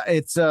 thanks. Yeah,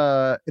 it's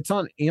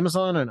on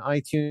Amazon and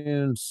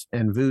iTunes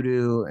and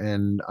Vudu,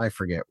 and I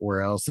forget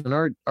where else. And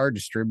our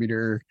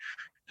distributor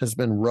has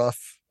been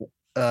rough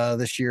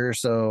this year,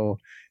 so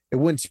it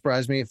wouldn't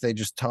surprise me if they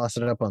just toss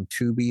it up on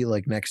Tubi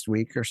like next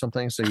week or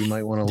something. So you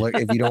might want to look,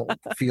 if you don't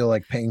feel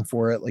like paying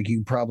for it, like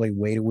you probably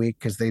wait a week,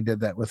 because they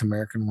did that with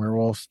American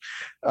Werewolves.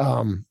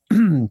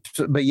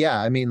 But yeah,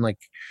 I mean, like,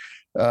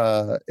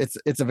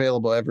 it's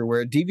available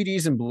everywhere.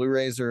 DVDs and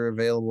Blu-rays are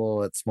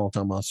available at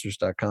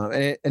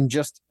smalltownmonsters.com, and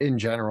just in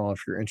general, if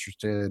you're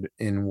interested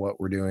in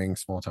what we're doing,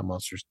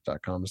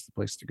 smalltownmonsters.com is the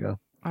place to go.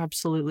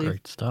 Absolutely.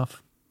 Great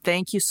stuff.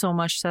 Thank you so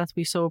much, Seth.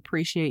 We so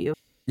appreciate you.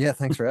 Yeah,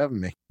 thanks for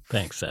having me.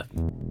 Thanks, Seth.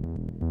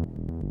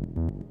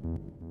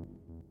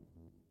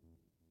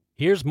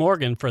 Here's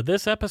Morgan for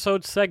this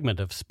episode's segment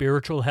of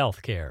Spiritual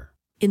Healthcare.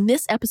 In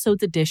this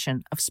episode's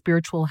edition of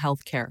Spiritual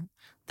Healthcare,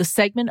 the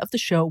segment of the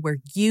show where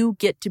you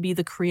get to be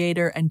the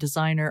creator and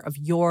designer of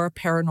your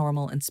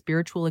paranormal and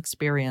spiritual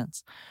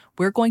experience,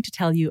 we're going to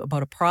tell you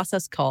about a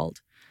process called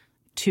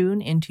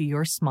Tune into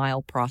Your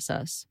Smile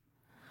process.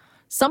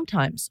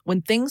 Sometimes,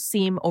 when things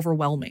seem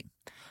overwhelming,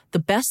 the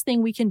best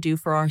thing we can do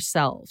for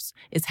ourselves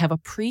is have a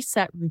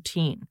preset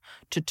routine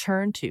to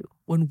turn to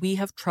when we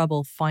have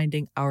trouble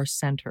finding our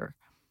center.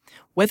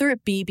 Whether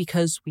it be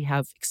because we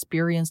have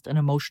experienced an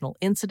emotional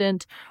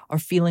incident, are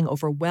feeling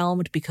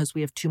overwhelmed because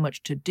we have too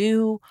much to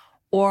do,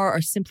 or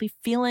are simply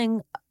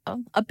feeling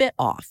a bit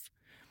off,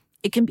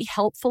 it can be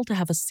helpful to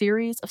have a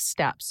series of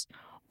steps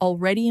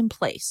already in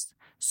place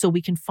so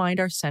we can find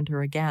our center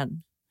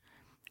again.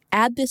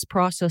 Add this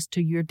process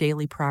to your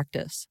daily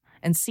practice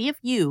and see if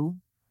you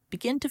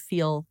begin to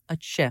feel a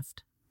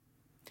shift.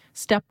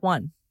 Step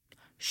 1,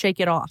 shake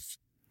it off.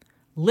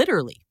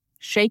 Literally,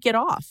 shake it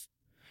off.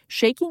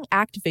 Shaking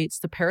activates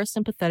the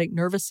parasympathetic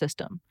nervous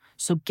system,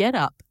 so get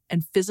up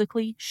and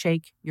physically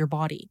shake your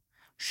body.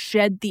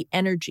 Shed the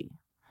energy.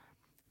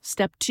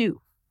 Step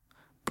 2,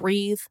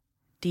 breathe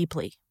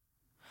deeply.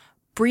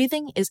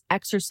 Breathing is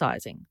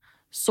exercising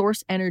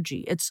source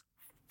energy. It's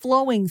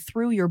flowing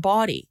through your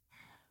body.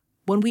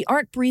 When we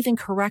aren't breathing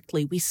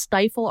correctly, we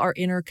stifle our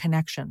inner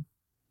connection.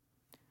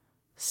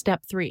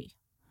 Step 3,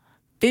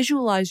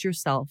 visualize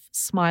yourself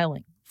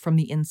smiling from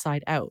the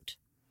inside out.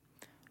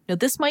 Now,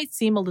 this might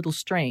seem a little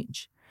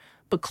strange,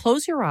 but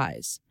close your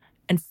eyes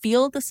and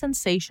feel the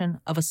sensation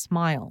of a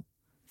smile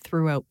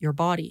throughout your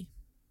body.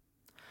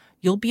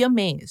 You'll be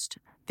amazed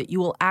that you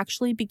will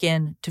actually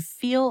begin to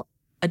feel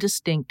a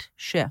distinct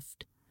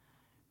shift.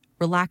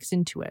 Relax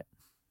into it.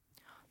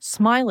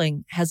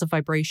 Smiling has a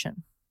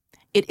vibration.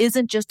 It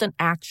isn't just an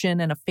action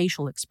and a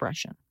facial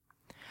expression.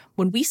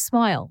 When we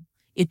smile,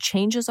 it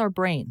changes our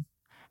brain.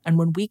 And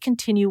when we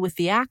continue with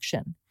the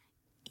action,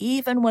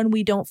 even when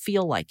we don't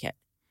feel like it,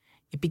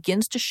 it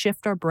begins to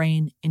shift our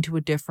brain into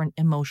a different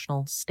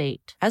emotional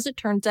state. As it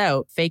turns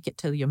out, fake it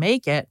till you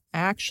make it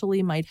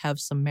actually might have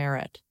some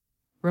merit.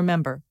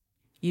 Remember,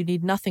 you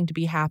need nothing to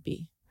be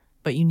happy,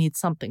 but you need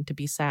something to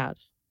be sad.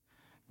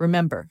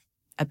 Remember,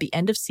 at the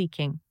end of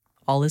seeking,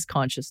 all is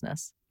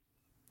consciousness.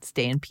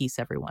 Stay in peace,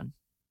 everyone.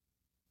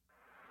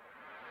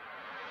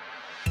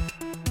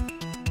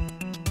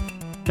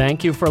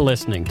 Thank you for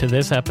listening to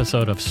this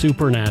episode of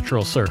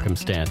Supernatural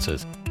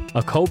Circumstances,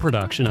 a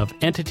co-production of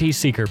Entity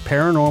Seeker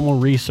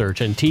Paranormal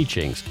Research and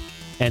Teachings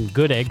and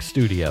Good Egg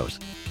Studios.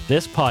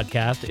 This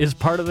podcast is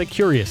part of the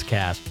Curious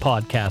Cast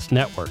podcast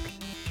network.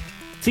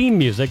 Theme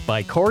music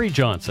by Corey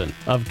Johnson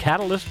of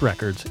Catalyst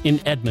Records in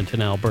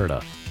Edmonton,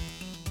 Alberta.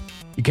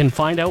 You can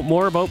find out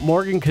more about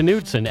Morgan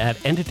Knudsen at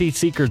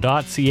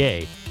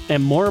entityseeker.ca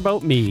and more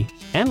about me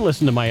and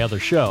listen to my other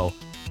show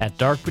at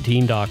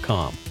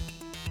darkpoutine.com.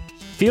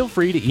 Feel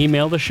free to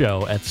email the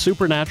show at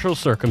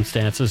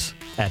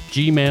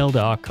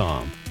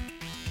supernaturalcircumstances@gmail.com.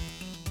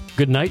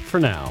 Good night for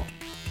now.